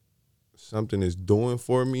something is doing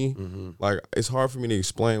for me. Like, it's hard for me to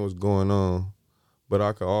explain what's going on, but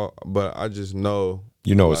I just know.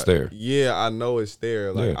 You know, like, it's there. Yeah, I know it's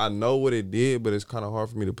there. Like, Yeah. I know what it did, but it's kind of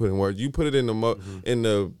hard for me to put in words. You put it in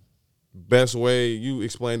the best way. You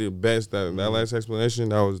explained it best. That last explanation,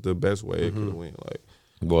 that was the best way it could have went. Like,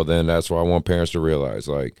 Well, then that's what I want parents to realize.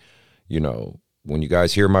 Like, you know, when you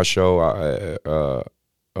guys hear my show, I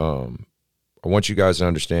want you guys to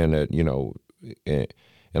understand that, you know,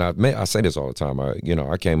 and I say this all the time.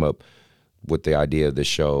 I came up with the idea of this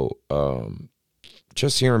show,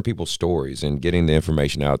 just hearing people's stories and getting the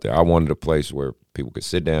information out there. I wanted a place where people could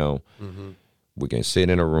sit down. We can sit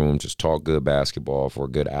in a room, just talk good basketball for a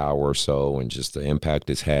good hour or so, and just the impact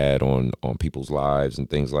it's had on people's lives and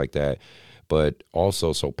things like that. But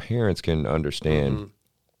also so parents can understand,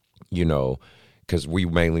 you know, because we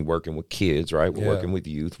mainly working with kids, right? We're working with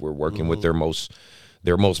youth. We're working with their most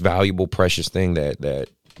valuable, precious thing that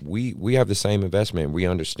we have the same investment. We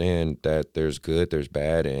understand that there's good, there's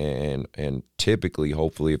bad, and typically,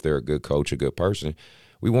 hopefully, if they're a good coach, a good person,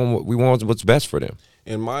 we want what's best for them.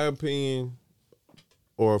 in my opinion,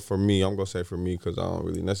 or for me, I'm gonna say for me because I don't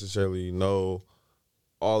really necessarily know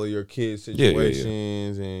all of your kids'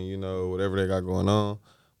 situations and, you know, whatever they got going on.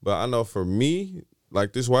 But I know for me,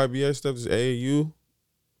 like this YBA stuff, this AAU,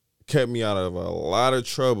 kept me out of a lot of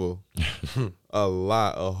trouble.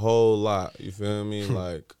 A whole lot. You feel me?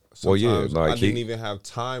 Like, sometimes I didn't even have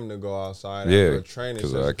time to go outside after a training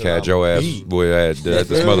session. Because I catch your ass at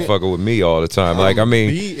this motherfucker with me all the time. Like, I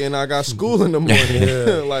mean, beat and I got school in the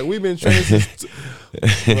morning. Like, we've been training since.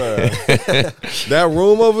 That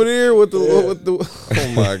room over there with the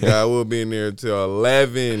oh my God, we'll be in there till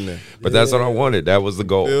 11. But that's what I wanted. That was the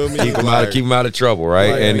goal. Keep them out of trouble,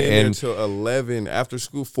 right? Like, and till 11 after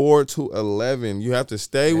school, 4 to 11. You have to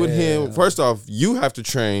stay with him. First off, you have to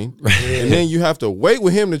train, and then you have to wait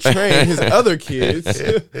with him to train his other kids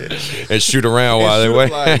and shoot around while they wait.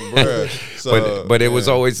 Like, bruh. So, but it was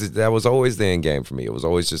always the end game for me. It was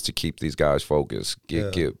always just to keep these guys focused,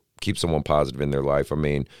 keep someone positive in their life. I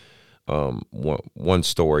mean, one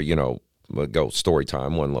story, you know, go story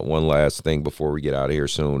time. One last thing before we get out of here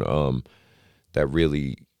soon. That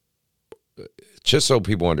really, just so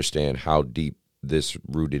people understand how deep this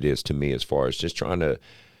rooted is to me, as far as just trying to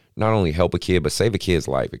not only help a kid but save a kid's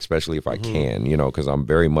life, especially if I can, you know, because I'm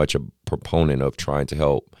very much a proponent of trying to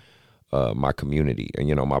help my community and,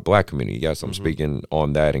 you know, my black community. Yes, I'm speaking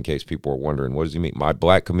on that in case people are wondering, what does he mean? My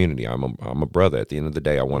black community. I'm a brother. At the end of the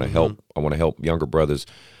day, I want to help. I want to help younger brothers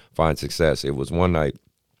find success. It was one night,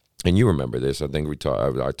 and you remember this. I think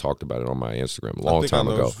I talked about it on my Instagram a long time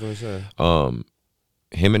ago.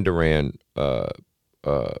 Him and Duran, they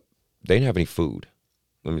didn't have any food.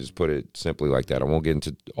 Let me just put it simply like that. I won't get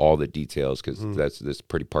into all the details because that's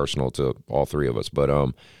pretty personal to all three of us. But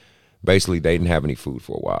basically, they didn't have any food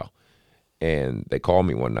for a while. And they called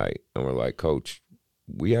me one night and were like, "Coach,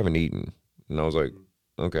 we haven't eaten." And I was like,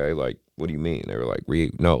 "Okay, like, what do you mean?" They were like,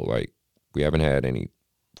 we haven't had any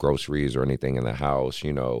groceries or anything in the house,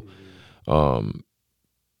 you know.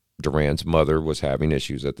 Duran's mother was having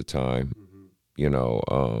issues at the time. You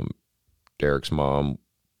know, Derek's mom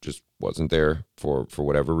just wasn't there for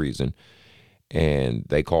whatever reason. And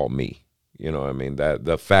they called me, You know what I mean? That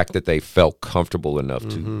the fact that they felt comfortable enough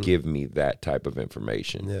to give me that type of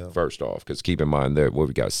information, first off, because keep in mind that we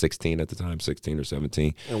got 16 at the time, 16 or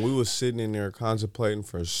 17. And we was sitting in there contemplating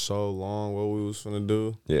for so long what we was going to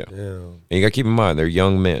do. Yeah. And you got to keep in mind, they're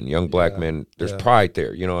young men, young black men. There's pride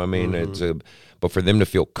there, you know what I mean? But for them to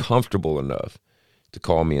feel comfortable enough to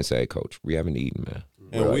call me and say, hey, Coach, we haven't eaten, man.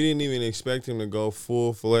 And we didn't even expect him to go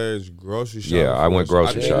full-fledged grocery shopping. Yeah, I went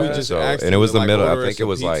grocery shopping. And it was the middle. I think it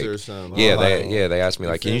was like, they asked me,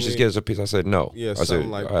 like, can you just get us a pizza? I said, no. Yeah, I said,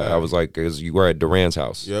 like that. I was like, because you were at Duran's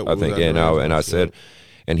house, I think. And I said,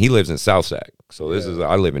 and he lives in South Sac. So this is,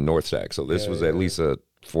 I live in North Sac. So this was at least a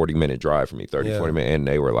 40-minute drive for me, 30, 40 minutes. And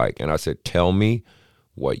they were like, and I said, tell me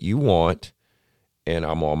what you want, and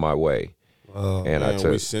I'm on my way. And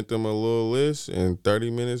we sent them a little list, and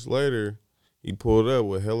 30 minutes later, he pulled up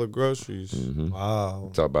with hella groceries.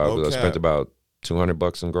 Wow. Talk about, I spent about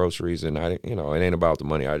 $200 on groceries, and I didn't, you know, it ain't about the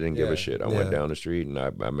money. I didn't give a shit. I went down the street and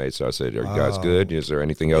I made. So I said, "Are you guys good? Is there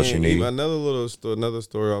anything else you need?" Another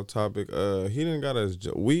story off topic. He didn't got us.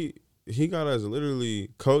 He got us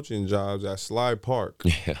literally coaching jobs at Sly Park.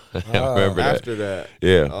 Yeah, I remember that. After that,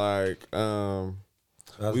 yeah, like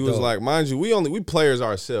That's we was dope. like, mind you, we players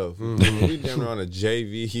ourselves. We damn near on a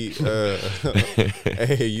JV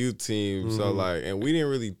AAU team. So like, and we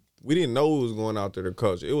didn't know who was going out there to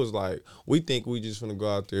coach. It was like, we think we just gonna go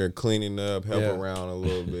out there cleaning up, help around a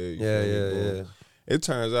little bit. Yeah. It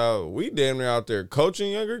turns out we damn near out there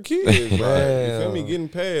coaching younger kids. Like, you feel me? Getting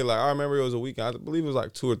paid. Like, I remember it was a weekend. I believe it was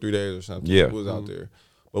like 2 or 3 days or something. Yeah. We was out there.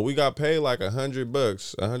 But we got paid like $100.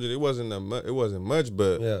 $100. It wasn't much,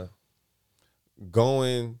 but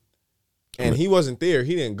going, and he wasn't there.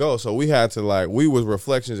 He didn't go, so we had to we was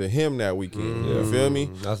reflections of him that weekend. You feel me?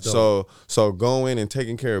 That's dope. So going and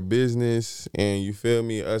taking care of business, and you feel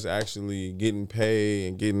me? Us actually getting paid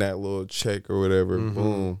and getting that little check or whatever.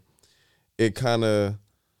 Boom. It kind of,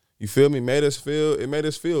 you feel me? It made us feel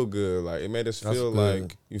good. Like, it made us feel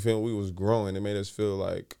like, you feel me? We was growing. It made us feel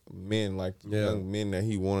like men, like young men that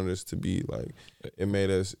he wanted us to be. Like, it made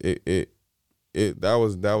us that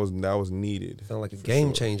was needed. Sound like a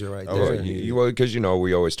game changer right That was there. needed. Because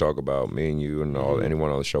we always talk about, me and you and anyone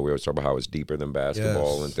on the show, we always talk about how it's deeper than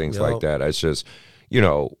basketball and things like that. It's just,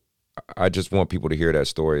 I just want people to hear that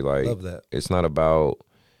story. Like, Love that. It's not about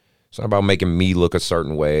making me look a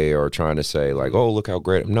certain way or trying to say like, oh, look how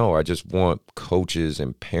great. No, I just want coaches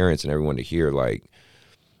and parents and everyone to hear, like,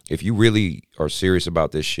 if you really are serious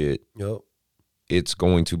about this shit, it's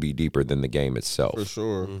going to be deeper than the game itself. For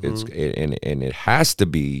sure. And it has to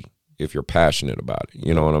be if you're passionate about it.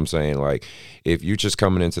 You know what I'm saying? Like, if you're just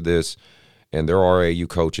coming into this, and there are AAU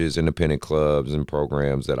coaches, independent clubs and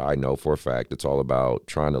programs that I know for a fact it's all about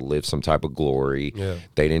trying to live some type of glory. Yeah.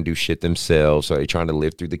 They didn't do shit themselves, so they're trying to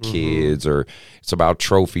live through the kids, or it's about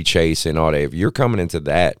trophy chasing, all that. If you're coming into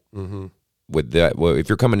that with that, if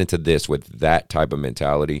you're coming into this with that type of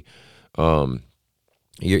mentality,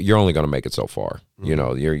 you're only going to make it so far.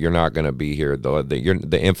 You're not going to be here. You're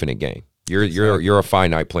the infinite game. You're a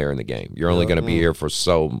finite player in the game. You're only going to be here for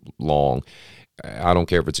so long. I don't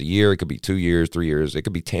care if it's a year. It could be 2 years, 3 years. It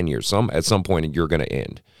could be 10 years. At some point, you're going to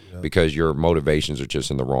end because your motivations are just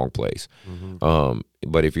in the wrong place.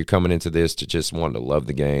 But if you're coming into this to just want to love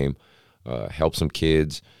the game, help some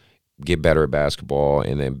kids, get better at basketball,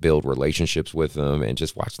 and then build relationships with them and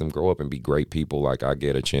just watch them grow up and be great people like I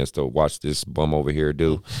get a chance to watch this bum over here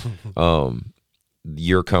do,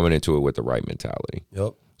 you're coming into it with the right mentality.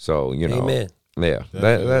 Yep. So, Amen. Yeah,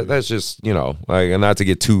 that's just, like, and not to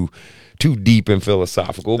get too deep and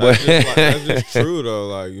philosophical, but that's just true though.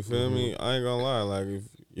 Like, you feel me? I ain't gonna lie. Like,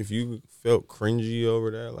 if you felt cringy over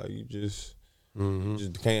that, like, you just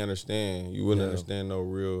can't understand. You wouldn't understand no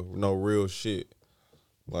real shit.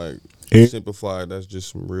 Like, simplified, that's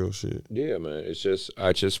just some real shit. Yeah, man. It's just,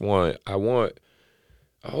 I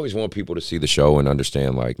always want people to see the show and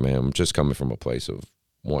understand, like, man, I'm just coming from a place of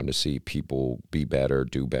wanting to see people be better,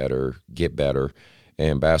 do better, get better.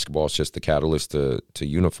 And basketball is just the catalyst to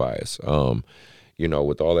unify us.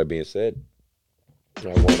 With all that being said,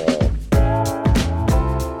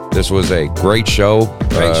 this was a great show.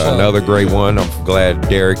 Another great one. I'm glad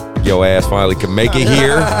Derek, your ass, finally could make it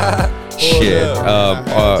here. Shit.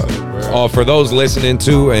 For those listening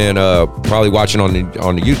to and probably watching on the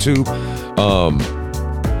YouTube,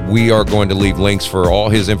 we are going to leave links for all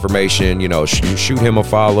his information. Shoot him a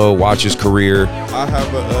follow, watch his career. I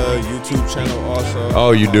have a YouTube channel also.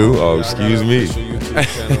 Oh, you do? Oh, excuse me. YouTube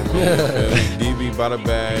channel, DB by the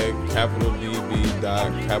bag, capital DB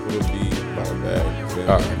dot capital B by the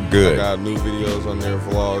bag. Good. I got new videos on there,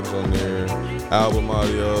 vlogs on there, album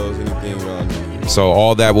audios, anything y'all need. So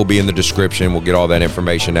all that will be in the description. We'll get all that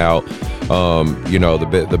information out. You know,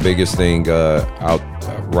 the biggest thing out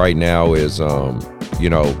right now is, you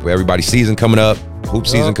know, everybody's season coming up. Hoop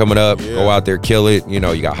season coming up. Yeah. Go out there, kill it. You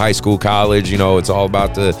know, you got high school, college. You know, it's all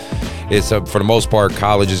about for the most part,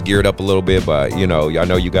 college is geared up a little bit, but you know, I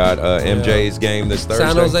know you got MJ's game this Thursday.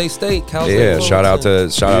 San Jose State, Cal State. Yeah, shout out to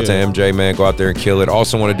MJ, man. Go out there and kill it.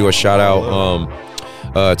 Also want to do a shout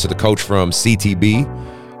out to the coach from CTB.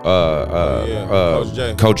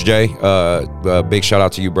 Coach Jay. Big shout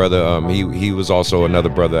out to you, brother. He was also another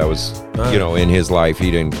brother that was, you know, in his life.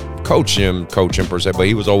 He didn't coach him per se, but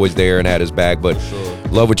he was always there and had his back. But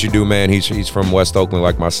love what you do, man. He's from West Oakland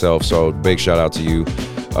like myself, so big shout out to you.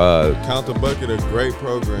 Count the Bucket, a great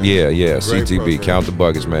program. Yeah, Great CTB, program. Count the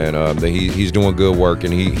Buckets, man. He's doing good work,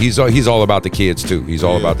 and he's all about the kids too. He's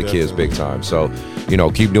all about the kids big time. So, you know,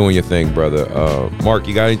 keep doing your thing, brother. Mark,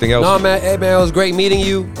 you got anything else? No, man. Hey, man, it was great meeting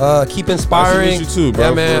you. Keep inspiring. Nice to meet you too, bro.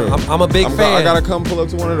 Yeah, man. I'm a big fan. I gotta come pull up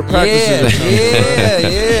to one of the practices.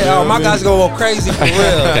 Yeah. Oh, my guys gonna go crazy for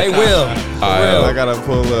real. They will. I gotta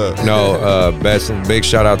pull up. No, big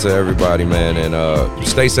shout out to everybody, man, and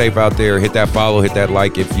stay safe out there. Hit that follow, hit that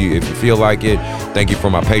like if you feel like it. Thank you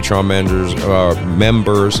for my Patreon members,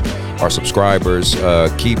 our subscribers.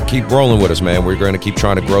 Keep rolling with us, man. We're going to keep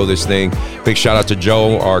trying to grow this thing. Big shout out to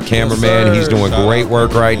Joe, our cameraman. He's doing great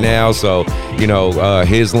work right now. So, you know,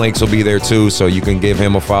 his links will be there too. So you can give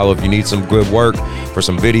him a follow if you need some good work for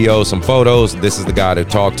some videos, some photos. This is the guy to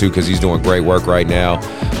talk to because he's doing great work right now.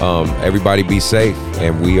 Everybody be safe,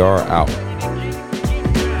 and we are out.